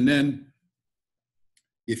 And then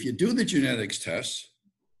if you do the genetics test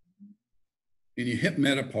and you hit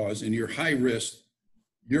menopause and you're high risk,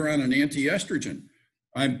 you're on an anti-estrogen.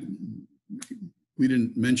 We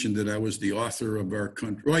didn't mention that I was the author of our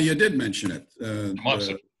country. Well, you did mention it.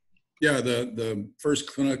 The first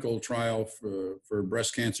clinical trial for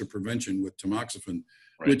breast cancer prevention with tamoxifen,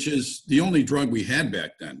 right, which is the only drug we had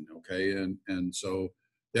back then. Okay, and so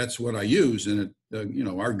that's what I use. And it, you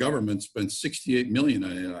know, our government spent $68 million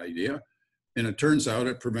on that idea, and it turns out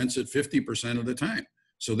it prevents it 50% of the time.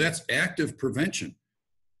 So that's active prevention.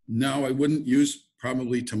 Now, I wouldn't use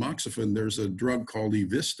probably tamoxifen. There's a drug called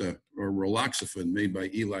Evista or raloxifene made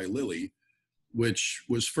by Eli Lilly, which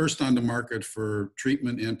was first on the market for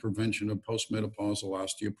treatment and prevention of postmenopausal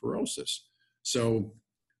osteoporosis. So,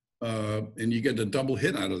 and you get a double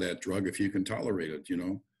hit out of that drug if you can tolerate it, you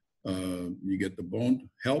know. You get the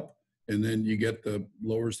bone help, and then you get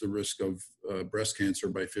lowers the risk of breast cancer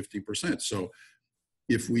by 50%. So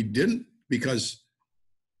if we didn't, because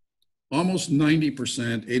almost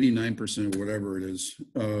 90%, 89%, whatever it is,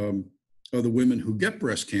 of the women who get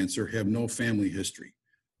breast cancer have no family history.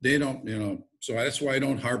 They don't, you know, so that's why I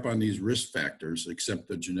don't harp on these risk factors, except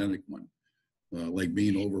the genetic one, like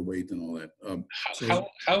being overweight and all that.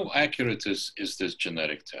 How accurate is this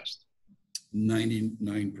genetic test?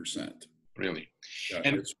 99%. Really? Yeah,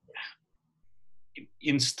 and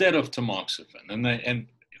instead of tamoxifen, and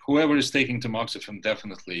whoever is taking tamoxifen,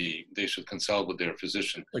 definitely they should consult with their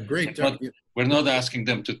physician. A great. We're not asking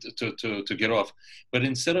them to get off, but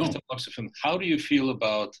instead of tamoxifen, how do you feel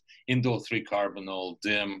about indole 3-carbinol,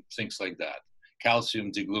 DIM, things like that,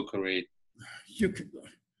 calcium diglucarate?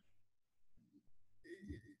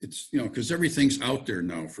 It's, you know, because everything's out there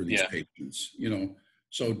now for these patients, you know.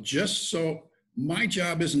 So my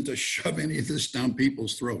job isn't to shove any of this down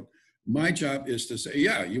people's throat. My job is to say,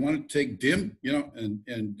 yeah, you want to take DIM, you know,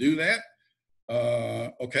 and do that.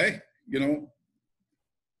 Okay, you know,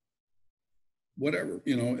 whatever,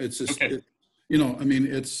 it's just, Okay. I mean,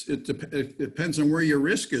 it depends on where your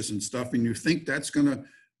risk is and stuff. And you think that's going to,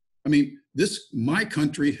 I mean, my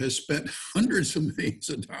country has spent hundreds of millions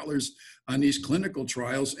of dollars on these clinical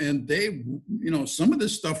trials, and they, some of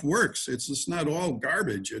this stuff works. It's just not all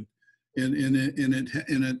garbage.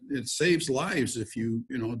 It saves lives if you,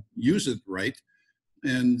 use it right.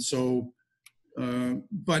 And so,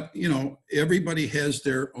 but, everybody has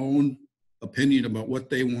their own opinion about what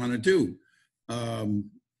they want to do.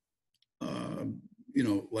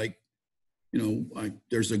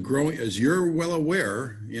 There's a growing, as you're well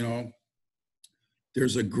aware,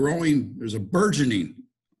 there's a burgeoning,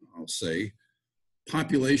 I'll say,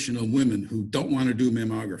 population of women who don't want to do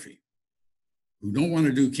mammography, who don't want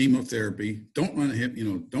to do chemotherapy, don't want to have,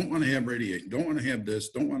 don't want to have radiation, don't want to have this,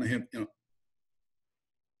 don't want to have,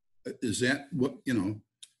 is that what,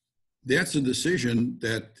 that's a decision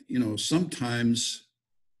that, sometimes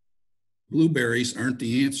blueberries aren't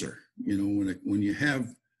the answer. When you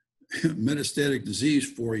have metastatic disease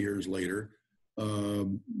 4 years later,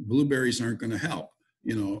 blueberries aren't going to help,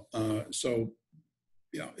 so,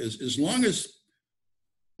 as long as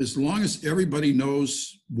everybody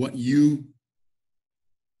knows what you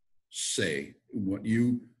say, what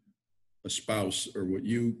you espouse, or what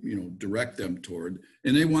you, direct them toward,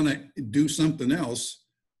 and they want to do something else,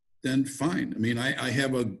 then fine. I mean, I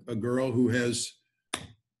have a girl who has,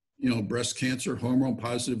 breast cancer, hormone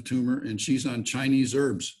positive tumor, and she's on Chinese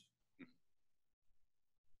herbs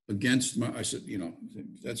against I said,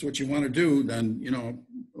 that's what you want to do, then,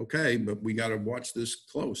 okay, but we got to watch this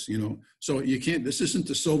close, so you can't, this isn't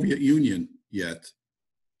the Soviet Union yet.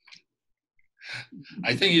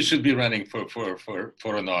 I think you should be running for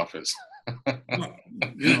an office.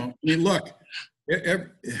 I mean, look,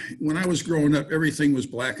 when I was growing up, everything was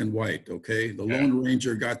black and white. Okay. The Lone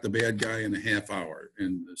Ranger got the bad guy in a half hour,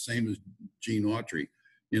 and the same as Gene Autry,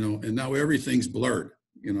 and now everything's blurred,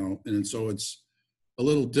 and so it's a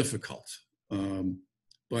little difficult.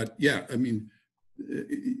 But yeah, I mean,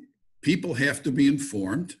 people have to be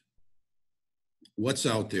informed what's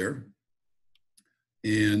out there.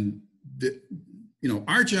 And,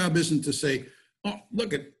 our job isn't to say, oh,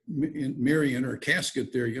 look at Mary in her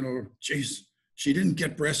casket there, geez, she didn't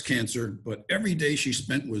get breast cancer, but every day she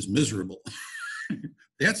spent was miserable.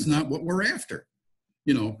 That's not what we're after.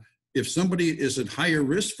 If somebody is at higher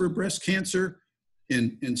risk for breast cancer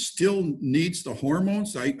and still needs the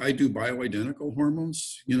hormones, I do bioidentical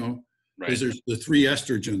hormones, because there's the 3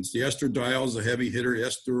 estrogens. The estradiol is the heavy hitter.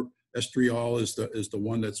 Estriol is the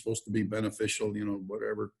one that's supposed to be beneficial,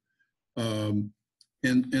 whatever.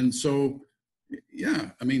 And so, yeah,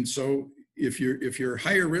 I mean, so if you're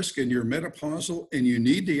higher risk and you're menopausal and you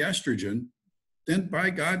need the estrogen, then by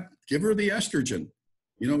God, give her the estrogen.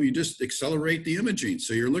 You just accelerate the imaging.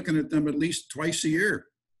 So you're looking at them at least twice a year.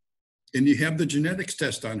 And you have the genetics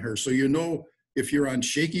test on her. So if you're on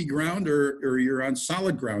shaky ground or you're on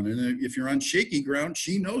solid ground. And if you're on shaky ground,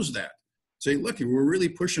 she knows that. Say, look, we're really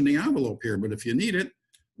pushing the envelope here, but if you need it,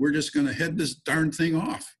 we're just going to head this darn thing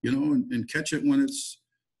off, and catch it when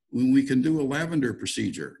we can do a lavender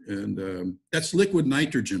procedure. And that's liquid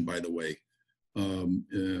nitrogen, by the way. And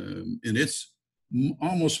it's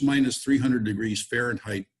almost minus 300 degrees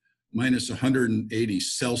Fahrenheit, minus 180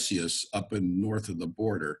 Celsius up in north of the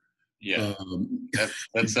border. Yeah,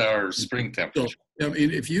 that's our spring temperature. So, I mean,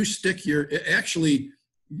 if you stick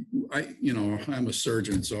I'm a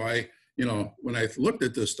surgeon, so when I looked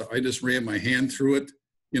at this stuff, I just ran my hand through it,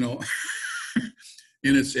 and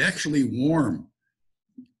it's actually warm.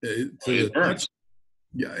 It burns.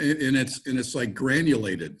 Yeah, and it's like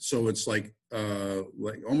granulated, so it's like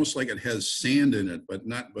almost like it has sand in it, but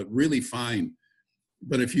really fine.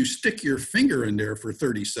 But if you stick your finger in there for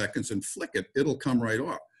 30 seconds and flick it, it'll come right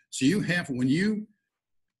off. So you have, when you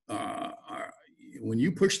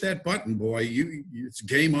push that button, boy, it's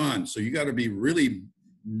game on. So you got to be really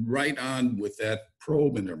right on with that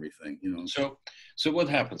probe and everything, So what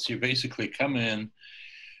happens? You basically come in,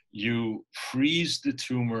 you freeze the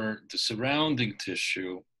tumor, the surrounding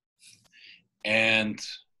tissue, and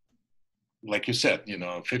like you said,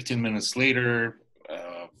 15 minutes later,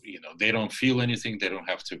 they don't feel anything. They don't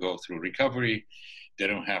have to go through recovery. They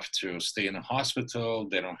don't have to stay in a hospital.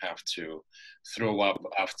 They don't have to throw up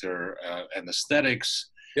after anesthetics.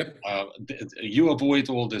 Yep. You avoid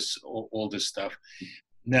all this stuff.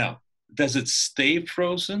 Now, does it stay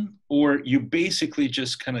frozen, or you basically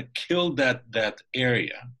just kind of kill that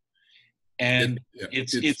area, and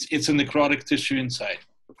it's a necrotic tissue inside?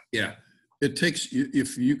 Yeah, it takes,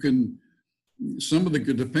 if you can. Some of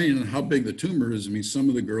depending on how big the tumor is, I mean, some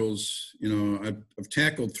of the girls, I've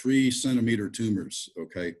tackled 3 centimeter tumors,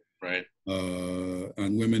 okay? Right.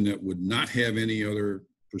 On women that would not have any other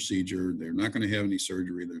procedure. They're not going to have any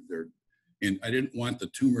surgery. And I didn't want the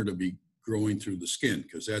tumor to be growing through the skin,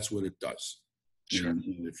 because that's what it does. Sure.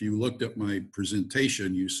 And if you looked at my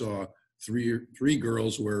presentation, you saw three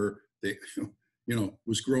girls where they,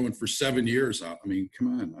 was growing for 7 years out. I mean,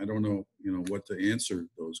 come on, I don't know, what to answer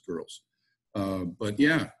those girls. But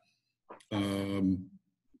yeah,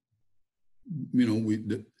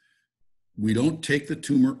 we don't take the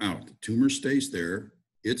tumor out. The tumor stays there.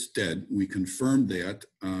 It's dead. We confirmed that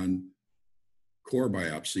on core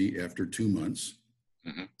biopsy after 2 months.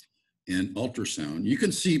 Mm-hmm. And ultrasound. You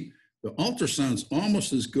can see the ultrasound's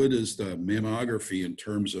almost as good as the mammography in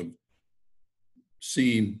terms of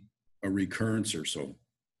seeing a recurrence or so.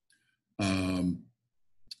 Yeah,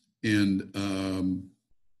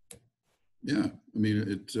 I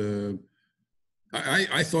mean,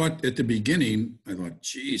 I thought at the beginning,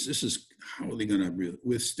 geez, how are they going to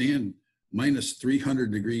withstand minus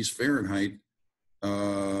 300 degrees Fahrenheit?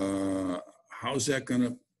 How's that going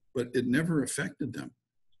to, but it never affected them.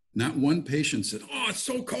 Not one patient said, oh, it's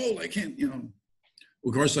so cold, I can't,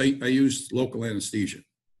 Of course, I used local anesthesia.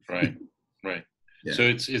 Right, right. Yeah. So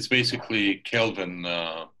it's basically Kelvin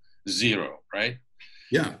 0, right?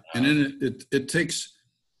 Yeah, and then it takes,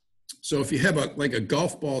 so if you have like a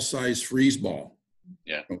golf ball size freeze ball,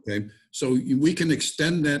 yeah. Okay, so we can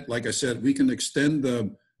extend that, like I said, we can extend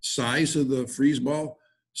the size of the freeze ball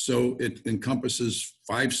so it encompasses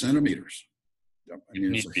 5 centimeters. I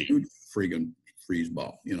mean, it's a huge friggin' freeze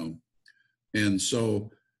ball, And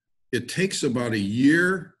so it takes about a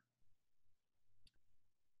year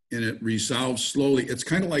and it resolves slowly. It's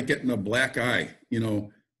kind of like getting a black eye,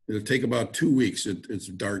 it'll take about 2 weeks. It's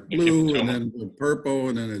dark blue and then purple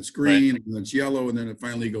and then it's green and then it's yellow and then it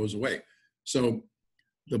finally goes away. So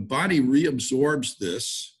the body reabsorbs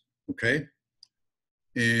this, okay?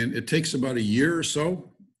 And it takes about a year or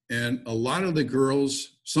so. And a lot of the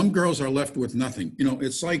girls, some girls are left with nothing.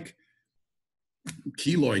 It's like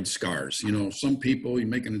keloid scars. Some people, you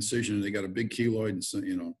make an incision and they got a big keloid, and so,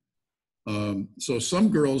 so some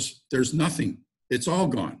girls, there's nothing. It's all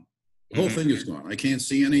gone. The whole thing is gone. I can't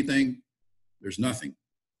see anything. There's nothing.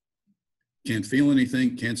 Can't feel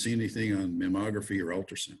anything. Can't see anything on mammography or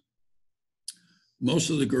ultrasound. Most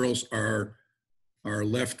of the girls are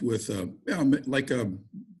left with like a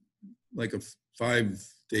 5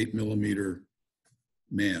 to 8 millimeter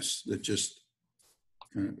mass that just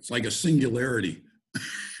it's like a singularity.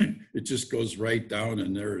 It just goes right down,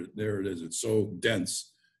 and there it is. It's so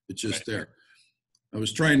dense. It's just there. I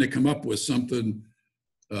was trying to come up with something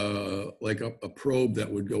like a probe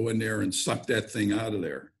that would go in there and suck that thing out of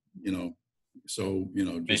there. So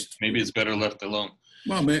just maybe it's better left alone.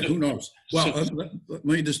 Well, man, who knows? Well, let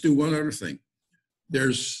me just do one other thing.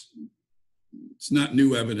 It's not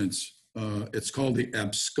new evidence. It's called the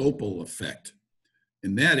abscopal effect.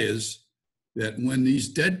 And that is that when these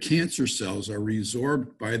dead cancer cells are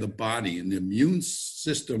resorbed by the body and the immune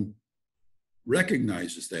system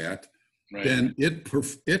recognizes that, then it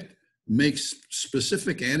makes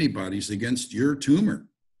specific antibodies against your tumor.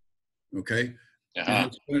 Okay? Uh-huh.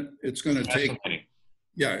 It's going to take...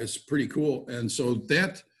 Yeah, it's pretty cool. And so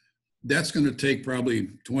that's going to take probably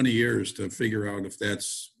 20 years to figure out if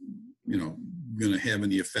that's, going to have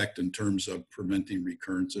any effect in terms of preventing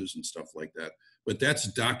recurrences and stuff like that. But that's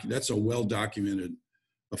a well-documented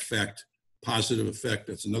effect, positive effect.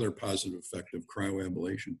 That's another positive effect of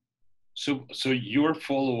cryoablation. So your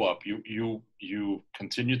follow-up, you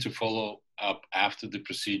continue to follow up after the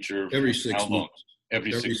procedure? Every 6 months.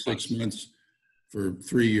 Every 6 months for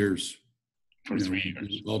 3 years. For 3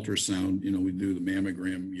 years. Ultrasound, we do the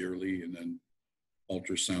mammogram yearly and then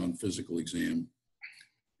ultrasound physical exam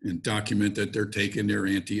and document that they're taking their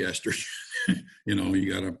anti-estrogen.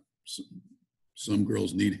 You got to, some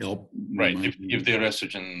girls need help. Right, if they're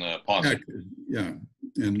estrogen positive. Yeah,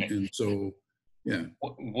 and so, yeah.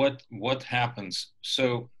 What happens?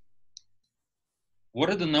 So what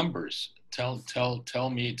are the numbers? Tell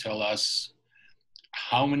us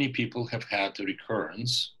how many people have had the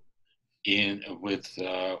recurrence in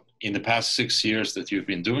the past 6 years that you've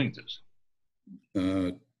been doing this?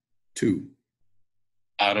 2.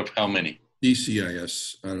 Out of how many?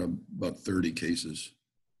 DCIS out of about 30 cases.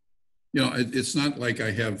 It's not like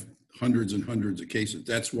I have hundreds and hundreds of cases.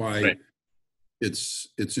 That's why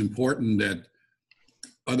it's important that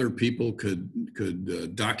other people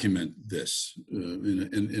could document this.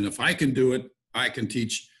 And if I can do it, I can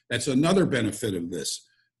teach. That's another benefit of this,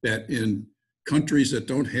 that in countries that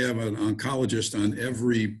don't have an oncologist on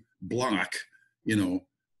every block,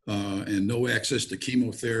 and no access to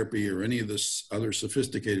chemotherapy or any of this other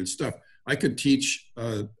sophisticated stuff, I could teach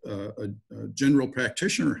a general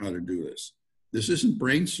practitioner how to do this. This isn't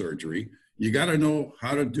brain surgery. You got to know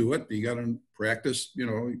how to do it. You got to practice. You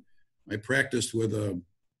know, I practiced with a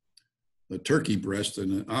turkey breast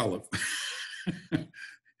and an olive.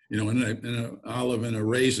 You know, and an olive and a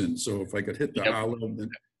raisin. So if I could hit the olive, then,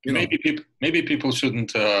 you know. Maybe people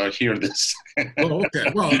shouldn't hear this. Oh,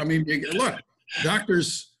 okay. Well, I mean, look,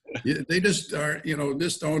 doctors, they just are, you know,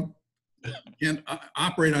 just can't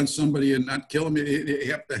operate on somebody and not kill them.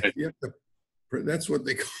 You have to, that's what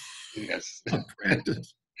they call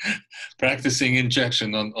practice. Practicing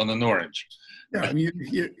injection on an orange. Yeah, I mean,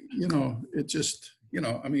 you know, it just, you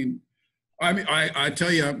know, I mean, I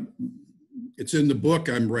tell you, it's in the book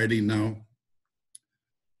I'm writing now.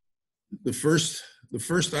 The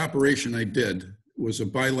first operation I did was a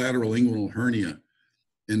bilateral inguinal hernia,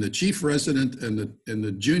 and the chief resident and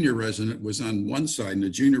the junior resident was on one side, and the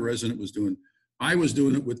junior resident I was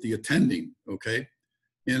doing it with the attending, okay?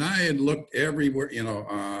 And I had looked everywhere, you know,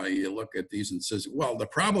 you look at these and says, well, the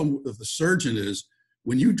problem with the surgeon is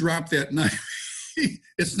when you drop that knife,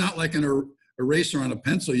 it's not like an eraser on a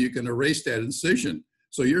pencil, you can erase that incision.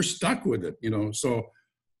 So you're stuck with it, you know. So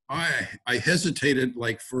I hesitated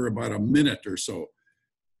like for about a minute or so.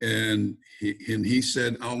 And he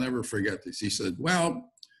said, I'll never forget this. He said,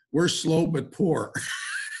 well, we're slow but poor.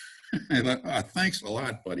 I thought, oh, thanks a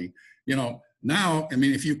lot, buddy. You know, now, I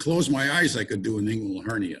mean, if you close my eyes, I could do an inguinal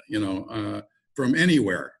hernia, you know, from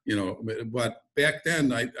anywhere, you know. But back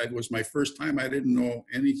then, it was my first time. I didn't know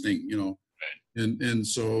anything, you know. And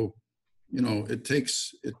so, you know, it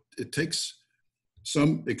takes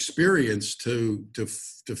some experience to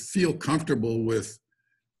feel comfortable with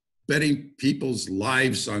betting people's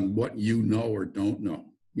lives on what you know or don't know,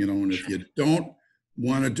 you know. And if you don't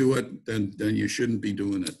want to do it, then you shouldn't be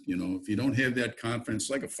doing it, you know. If you don't have that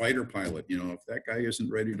confidence, like a fighter pilot, you know, if that guy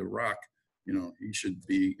isn't ready to rock, you know, he should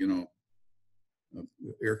be, you know, an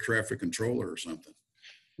air traffic controller or something.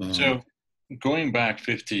 So going back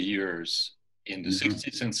 50 years, in the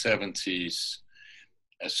 60s and 70s,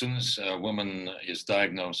 as soon as a woman is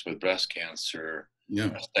diagnosed with breast cancer,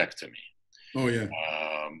 mastectomy. Oh, yeah.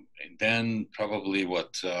 And then probably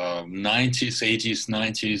 90s, 80s,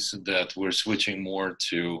 90s, that we're switching more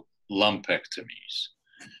to lumpectomies.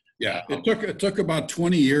 Yeah, it took about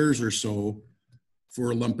 20 years or so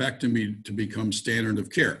for a lumpectomy to become standard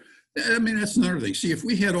of care. I mean, that's another thing. See, if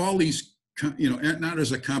we had all these, you know, not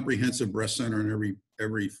as a comprehensive breast center and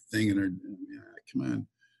everything, and come on.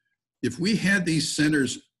 If we had these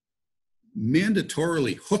centers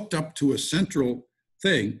mandatorily hooked up to a central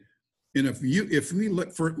thing, and if we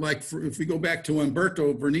look for if we go back to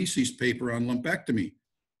Umberto Vernici's paper on lumpectomy,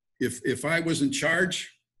 if I was in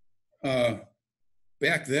charge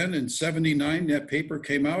back then in '79, that paper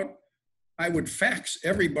came out, I would fax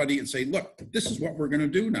everybody and say, look, this is what we're going to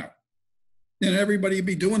do now. And everybody would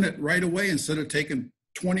be doing it right away instead of taking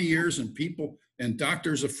 20 years and people and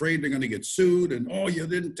doctors afraid they're going to get sued and, oh, you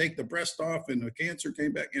didn't take the breast off and the cancer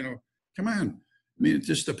came back, you know. Come on. I mean, it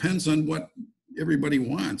just depends on what everybody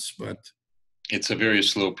wants, but it's a very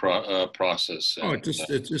slow process. Oh, it's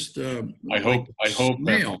just I hope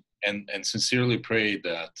snail. and sincerely pray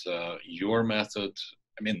that your method,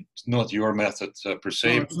 I mean, it's not your method per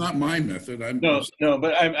se. No, it's not my method. No,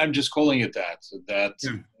 but I'm just calling it that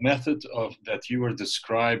method that you are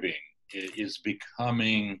describing is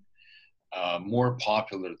becoming more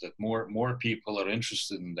popular, that more people are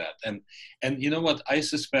interested in that. And you know what? I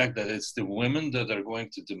suspect that it's the women that are going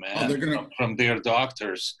to demand from their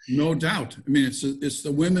doctors. No doubt. I mean, it's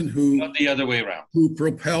the women who... Not the other way around. Who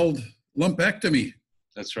propelled lumpectomy.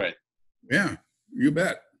 That's right. Yeah, you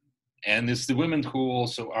bet. And it's the women who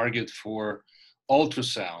also argued for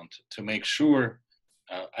ultrasound to make sure,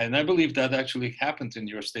 and I believe that actually happened in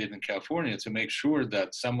your state in California, to make sure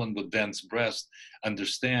that someone with dense breast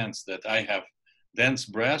understands that I have dense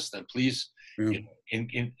breast, and please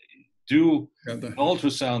do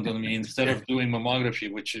ultrasound on me instead of doing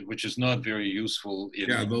mammography, which is not very useful.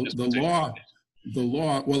 The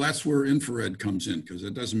law, well, that's where infrared comes in, because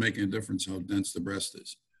it doesn't make any difference how dense the breast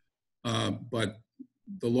is. But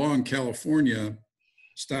the law in California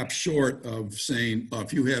stops short of saying,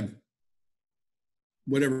 if you have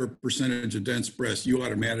whatever percentage of dense breast, you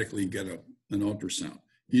automatically get an ultrasound.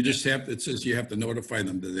 You just it says you have to notify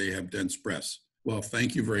them that they have dense breasts. Well,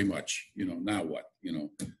 thank you very much. You know, now what? You know,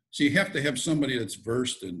 so you have to have somebody that's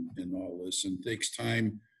versed in all this, and takes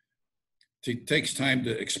time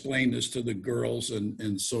to explain this to the girls.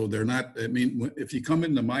 And so they're not, I mean, if you come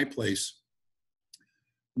into my place,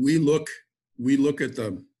 we look at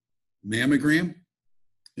the mammogram,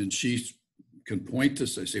 and she can point to,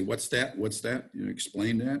 I say, what's that? You know,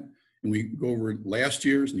 explain that. and we go over last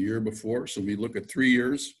year's and the year before. So we look at 3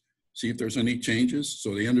 years, see if there's any changes.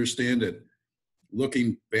 So they understand that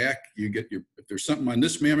looking back, you get your, if there's something on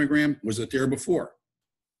this mammogram, was it there before?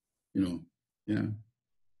 You know, yeah.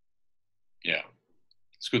 Yeah.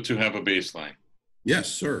 It's good to have a baseline. Yes,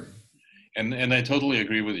 sir. And I totally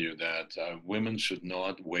agree with you that women should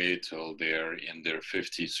not wait till they're in their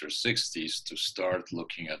 50s or 60s to start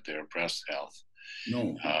looking at their breast health.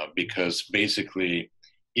 No. Because basically,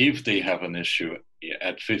 if they have an issue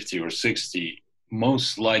at 50 or 60,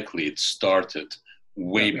 most likely it started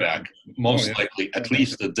way back, most likely at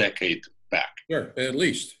least a decade back. Sure, at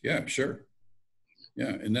least, yeah, sure.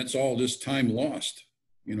 Yeah, and that's all this time lost,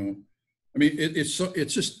 you know. I mean, it's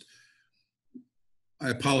just, I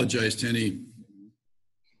apologize to any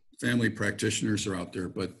family practitioners are out there,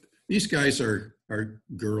 but these guys are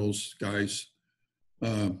girls, guys,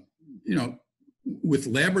 you know, with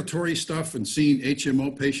laboratory stuff and seeing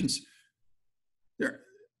HMO patients,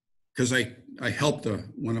 because I helped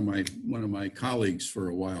one of my colleagues for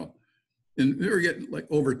a while, and they were getting like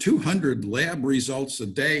over 200 lab results a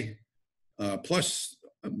day, plus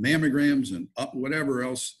mammograms and whatever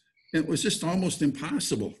else. It was just almost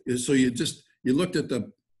impossible. So you looked at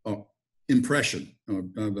the impression, you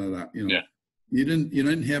know, yeah. you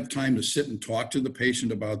didn't have time to sit and talk to the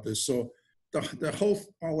patient about this. So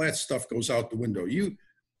all that stuff goes out the window.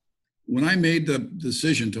 When I made the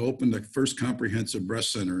decision to open the first comprehensive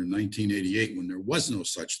breast center in 1988, when there was no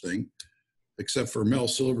such thing, except for Mel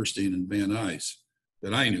Silverstein and Van Nuys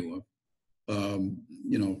that I knew of,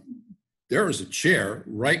 you know, there was a chair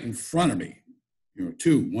right in front of me, you know,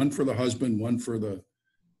 two, one for the husband, one for the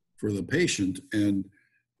patient. And,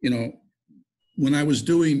 you know, when I was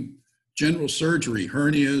doing general surgery,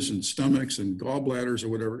 hernias and stomachs and gallbladders or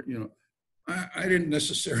whatever, you know, I didn't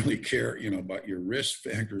necessarily care, you know, about your risk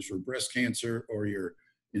factors for breast cancer, or your,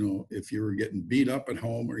 you know, if you were getting beat up at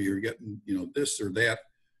home, or you're getting, you know, this or that,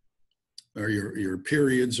 or your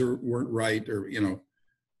periods weren't right, or, you know,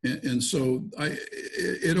 and so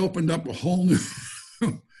it opened up a whole new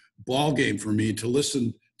ball game for me to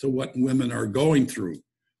listen to what women are going through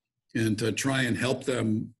and to try and help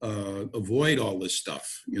them avoid all this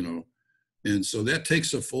stuff, you know. And so that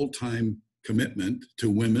takes a full-time commitment to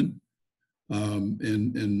women.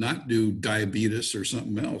 And not do diabetes or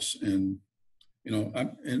something else. And, you know,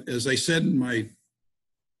 and as I said in my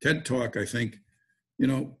TED talk, I think, you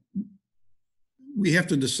know, we have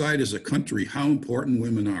to decide as a country how important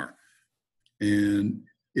women are. And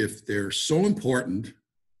if they're so important,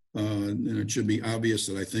 and it should be obvious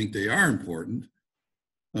that I think they are important,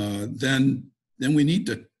 then we need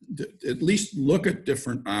to at least look at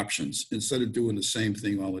different options instead of doing the same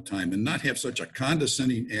thing all the time, and not have such a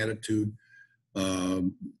condescending attitude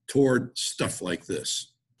toward stuff like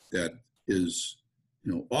this that is,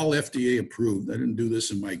 you know, all FDA approved. I didn't do this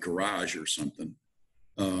in my garage or something,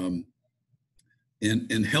 and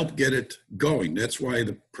help get it going. That's why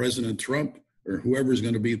the President Trump or whoever's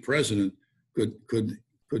going to be president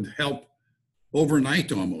could help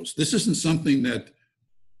overnight almost. This isn't something that,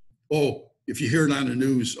 if you hear it on the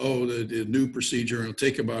news, the new procedure, it'll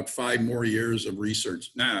take about 5 more years of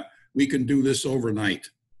research. Nah, we can do this overnight.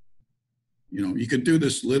 You know, you could do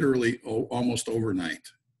this literally almost overnight.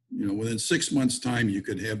 You know, within 6 months' time, you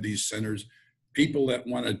could have these centers, people that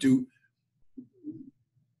want to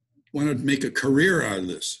make a career out of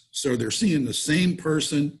this. So they're seeing the same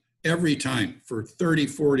person every time for 30,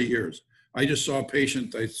 40 years. I just saw a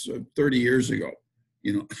patient 30 years ago,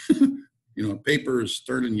 you know, you know, paper is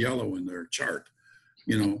turning yellow in their chart.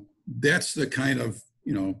 You know, that's the kind of,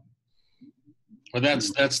 you know, well,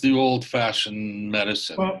 that's the old-fashioned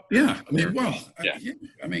medicine. Well, yeah. I mean, yeah.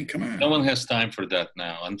 I mean, come on. No one has time for that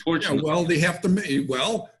now, unfortunately. Yeah, well, they have to.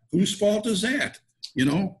 Well, whose fault is that? You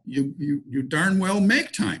know, you darn well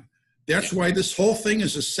make time. That's why this whole thing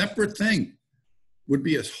is a separate thing. Would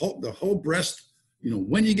be the whole breast. You know,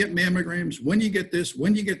 when you get mammograms, when you get this,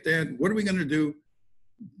 when you get that, what are we going to do?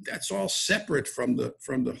 That's all separate from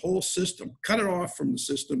the whole system. Cut it off from the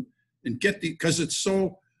system and because it's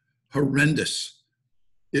so horrendous.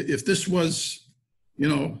 If this was, you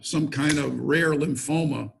know, some kind of rare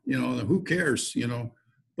lymphoma, you know, who cares, you know,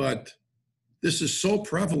 but this is so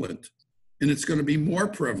prevalent, and it's going to be more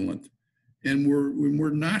prevalent, and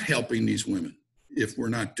we're not helping these women if we're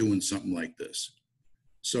not doing something like this.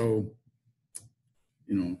 So,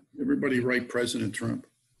 you know, everybody write President Trump.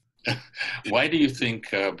 Why do you think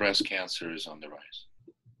breast cancer is on the rise?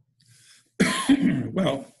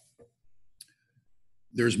 Well,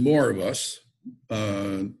 there's more of us.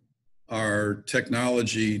 Our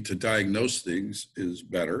technology to diagnose things is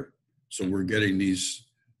better. So we're getting these,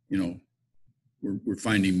 you know, we're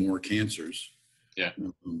finding more cancers. Yeah.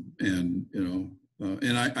 And,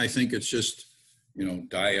 and I think it's just,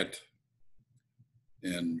 diet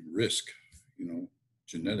and risk,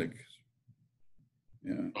 genetic.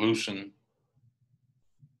 Yeah. Pollution,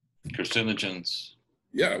 carcinogens.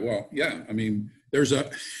 Yeah. Well, yeah. I mean, there's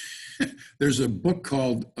a book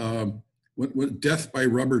called what Death by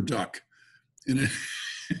Rubber Duck. And,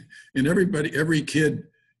 and every kid,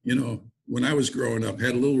 when I was growing up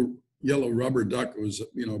had a little yellow rubber duck. It was,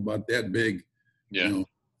 about that big, Yeah.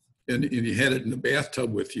 And you had it in the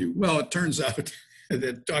bathtub with you. Well, it turns out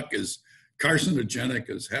that duck is carcinogenic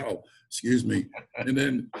as hell. Excuse me. And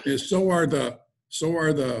then so are the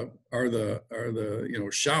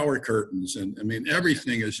shower curtains, and I mean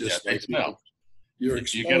everything is just like smell. You're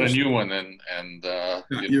exposed. You get a new one, and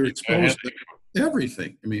you're exposed to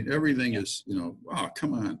everything. I mean everything is oh,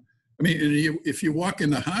 come on. I mean, if you walk in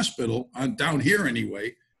the hospital, down here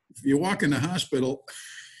anyway, if you walk in the hospital,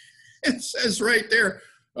 it says right there,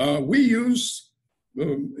 we use,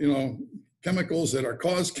 chemicals that are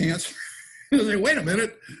cause cancer. I say, wait a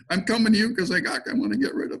minute, I'm coming to you because I want to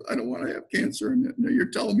get rid of, I don't want to have cancer. And you're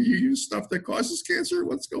telling me you use stuff that causes cancer?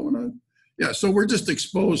 What's going on? Yeah, so we're just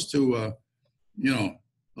exposed to, a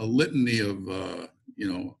litany of,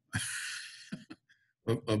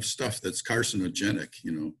 of stuff that's carcinogenic,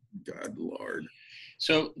 God, Lord.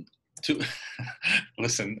 So to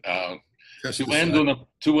listen, to end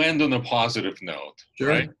on a positive note, sure.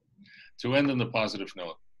 Right? To end on a positive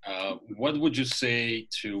note, what would you say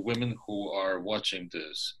to women who are watching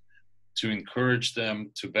this to encourage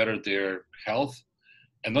them to better their health,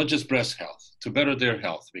 and not just breast health, to better their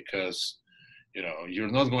health? Because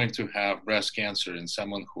you're not going to have breast cancer in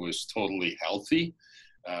someone who is totally healthy.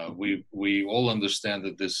 We all understand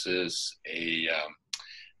that this is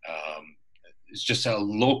it's just a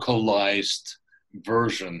localized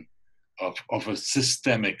version of a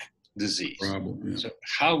systemic disease. Problem, yeah.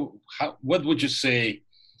 So what would you say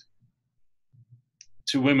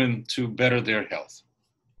to women to better their health?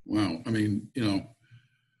 Wow. I mean,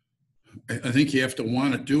 I think you have to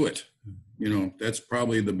want to do it. That's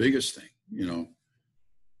probably the biggest thing,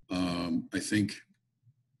 I think,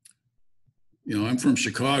 I'm from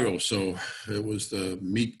Chicago, so it was the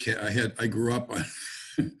meat. I grew up on,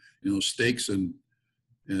 steaks and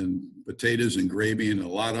potatoes and gravy and a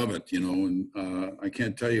lot of it, and I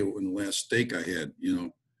can't tell you when the last steak I had,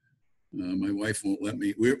 my wife won't let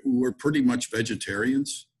me. We're pretty much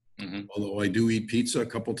vegetarians, mm-hmm. Although I do eat pizza a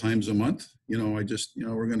couple times a month. I just,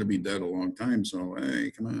 we're going to be dead a long time. So,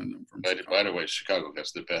 hey, come on. I'm from Chicago. By the way, Chicago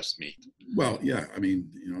has the best meat. Well, yeah. I mean,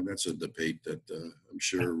 that's a debate that I'm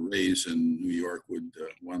sure Ray's in New York would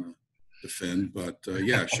want to defend. But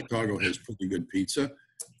yeah, Chicago has pretty good pizza.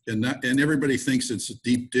 And everybody thinks it's a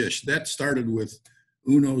deep dish. That started with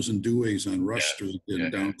Uno's and Dewey's on Rush Street in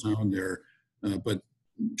downtown there. But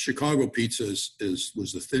Chicago pizza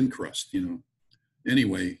was the thin crust,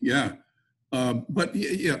 Anyway, yeah. But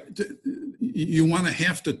yeah, you want to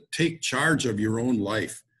have to take charge of your own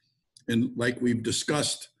life. And like we've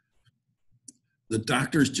discussed, the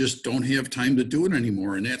doctors just don't have time to do it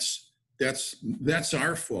anymore. And that's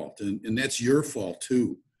our fault. And that's your fault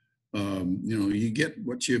too. You get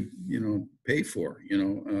what you pay for,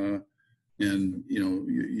 and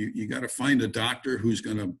you got to find a doctor who's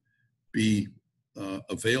going to be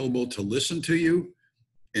available to listen to you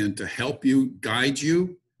and to help you, guide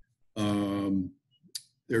you.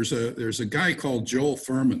 There's a guy called Joel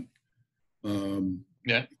Furman.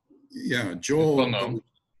 Yeah, Joel. Well known.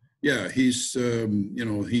 Yeah, he's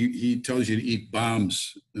he tells you to eat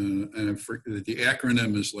bombs, and the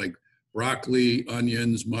acronym is like broccoli,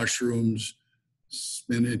 onions, mushrooms,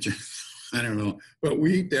 spinach. I don't know, but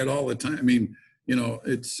we eat that all the time. I mean,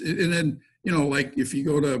 and then like if you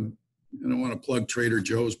go to, I don't want to plug Trader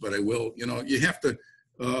Joe's, but I will. You have to.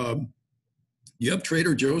 You have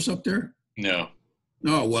Trader Joe's up there? No.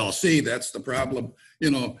 No. Well, see, that's the problem.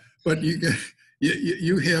 But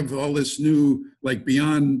you have all this new like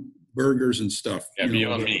Beyond Burgers and stuff. Yeah,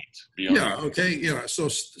 Beyond Meat. Yeah. Okay. Yeah. So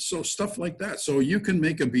stuff like that. So you can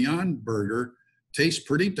make a Beyond Burger taste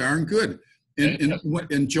pretty darn good.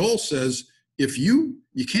 And Joel says if you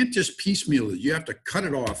can't just piecemeal it, you have to cut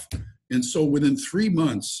it off. And so within 3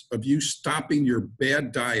 months of you stopping your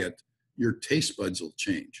bad diet, your taste buds will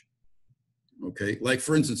change. Okay. Like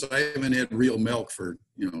for instance, I haven't had real milk for,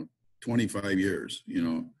 25 years,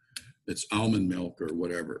 it's almond milk or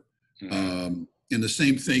whatever. Mm-hmm. And the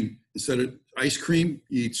same thing, instead of ice cream,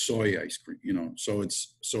 you eat soy ice cream, so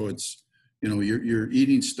it's, you're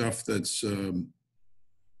eating stuff that's good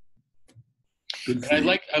for I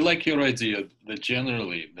like your idea that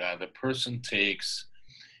generally that a person takes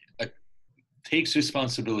takes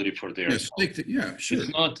responsibility for their Yes, health. yeah, sure.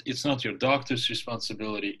 It's not your doctor's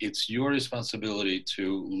responsibility. It's your responsibility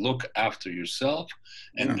to look after yourself.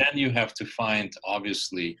 And then you have to find,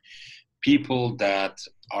 obviously, people that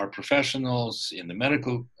are professionals in the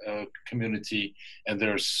medical community. And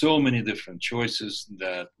there are so many different choices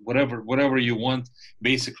that whatever you want,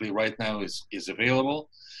 basically right now is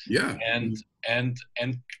available. Yeah. And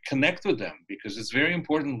connect with them, because it's very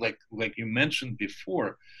important, like you mentioned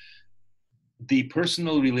before, the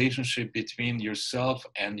personal relationship between yourself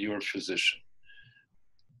and your physician.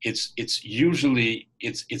 It's usually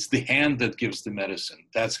it's the hand that gives the medicine.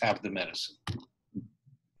 That's half the medicine.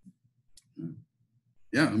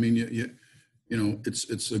 Yeah, I mean, you know,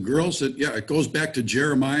 it's the girls that, yeah, it goes back to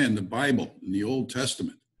Jeremiah in the Bible, in the Old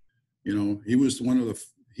Testament. You know,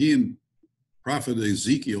 he and Prophet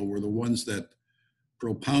Ezekiel were the ones that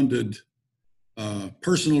propounded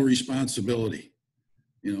personal responsibility.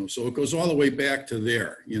 You know, so it goes all the way back to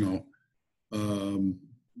there. You know,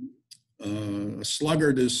 a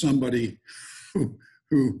sluggard is somebody who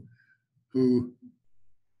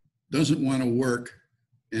doesn't want to work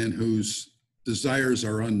and whose desires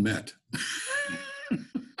are unmet.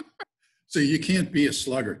 So you can't be a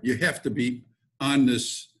sluggard. You have to be on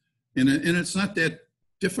this, and it's not that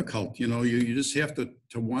difficult. You know, you just have to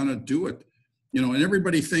want to do it. You know, and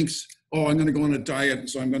everybody thinks, oh, I'm going to go on a diet,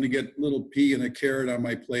 so I'm going to get a little pea and a carrot on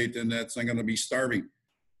my plate, and I'm going to be starving.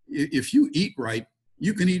 If you eat right,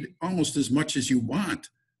 you can eat almost as much as you want,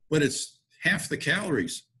 but it's half the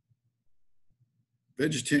calories.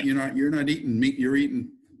 Vegetarian, you're not eating meat, you're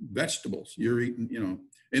eating vegetables. You're eating, you know,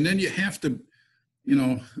 and then you have to, you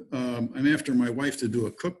know, I'm after my wife to do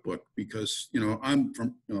a cookbook because, you know, I'm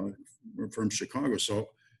from Chicago, so it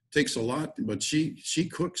takes a lot, but she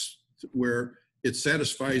cooks where it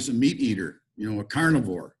satisfies a meat eater, you know, a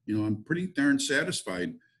carnivore. You know, I'm pretty darn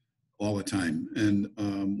satisfied all the time. And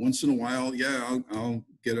once in a while, yeah, I'll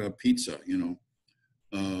get a pizza, you know,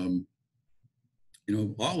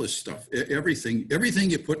 all this stuff, everything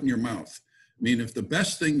you put in your mouth. I mean, if the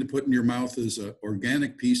best thing to put in your mouth is an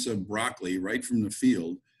organic piece of broccoli right from the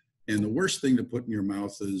field, and the worst thing to put in your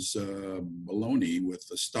mouth is bologna with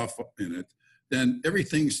the stuff in it, then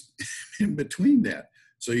everything's in between that.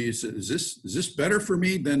 So you say, is this better for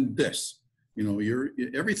me than this? You know,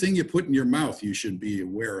 everything you put in your mouth, you should be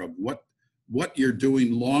aware of what you're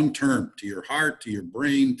doing long term to your heart, to your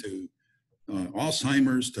brain, to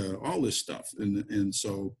Alzheimer's, to all this stuff. And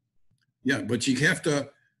so, yeah, but you have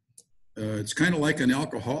to. It's kind of like an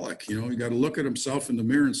alcoholic. You know, you got to look at himself in the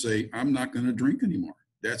mirror and say, I'm not going to drink anymore.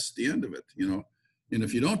 That's the end of it. You know, and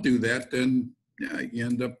if you don't do that, then yeah, you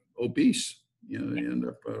end up obese. You know, you end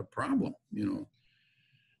up a problem. You know.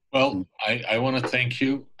 Well, I want to thank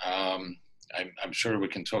you. I'm sure we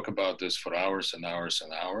can talk about this for hours and hours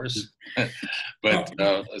and hours, but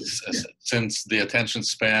since the attention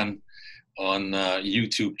span on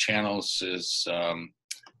YouTube channels is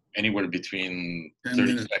anywhere between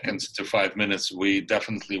 30 seconds to 5 minutes, we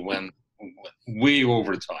definitely went way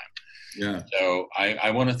over time. Yeah. So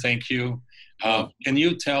I want to thank you. Can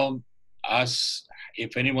you tell us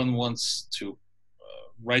if anyone wants to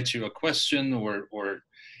write you a question or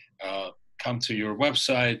come to your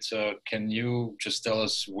website, can you just tell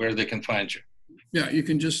us where they can find you? Yeah, you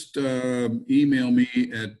can just email me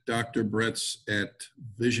at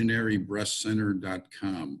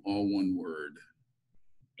drbretz@visionarybreastcenter.com, all one word.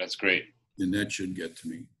 That's great. And that should get to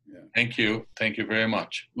me. Yeah. Thank you. Thank you very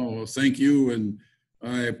much. Oh, well, thank you. And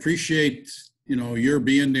I appreciate, you know, your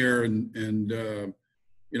being there and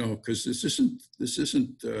you know, because this isn't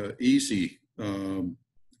easy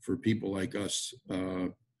for people like us.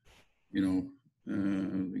 You know,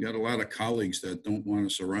 we got a lot of colleagues that don't want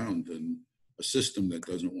us around and a system that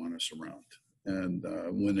doesn't want us around, and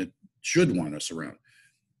when it should want us around.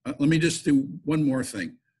 Let me just do one more thing.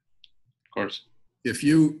 Of course. If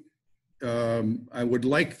you, I would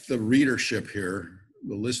like the readership here,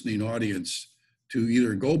 the listening audience, to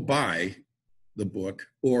either go buy the book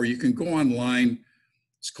or you can go online.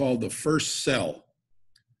 It's called The First Cell,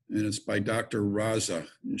 and it's by Dr. Raza.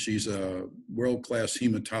 And she's a world-class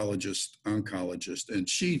hematologist, oncologist, and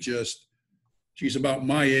she's about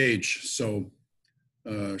my age, so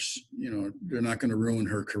you know, they're not going to ruin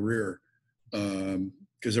her career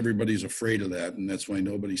because everybody's afraid of that, and that's why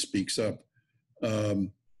nobody speaks up.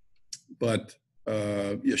 But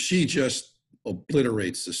yeah, she just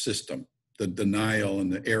obliterates the system, the denial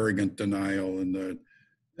and the arrogant denial, and the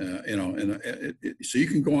you know, and so you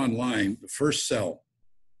can go online. The First Cell.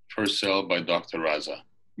 First Cell by Dr. Raza.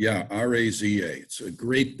 Yeah, R-A-Z-A. It's a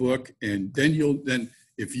great book, and then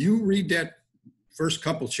if you read that first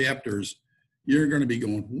couple chapters, you're going to be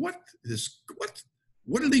going, what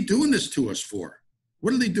are they doing this to us for?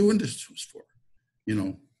 What are they doing this to us for? You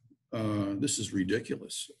know, this is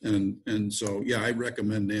ridiculous. And so, yeah, I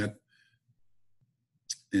recommend that.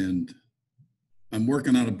 And I'm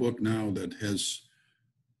working on a book now that has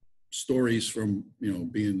stories from, you know,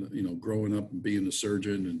 being, you know, growing up and being a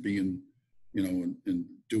surgeon and being, you know, and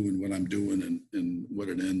doing what I'm doing and what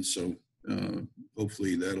it ends. So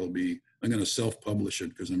hopefully that'll be, I'm going to self-publish it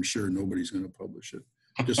because I'm sure nobody's going to publish it.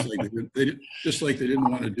 Just like they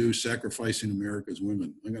didn't want to do Sacrificing America's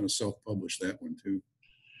Women. I'm going to self-publish that one too.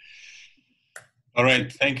 All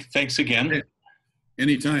right. Thanks again.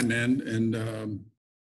 Anytime, man. And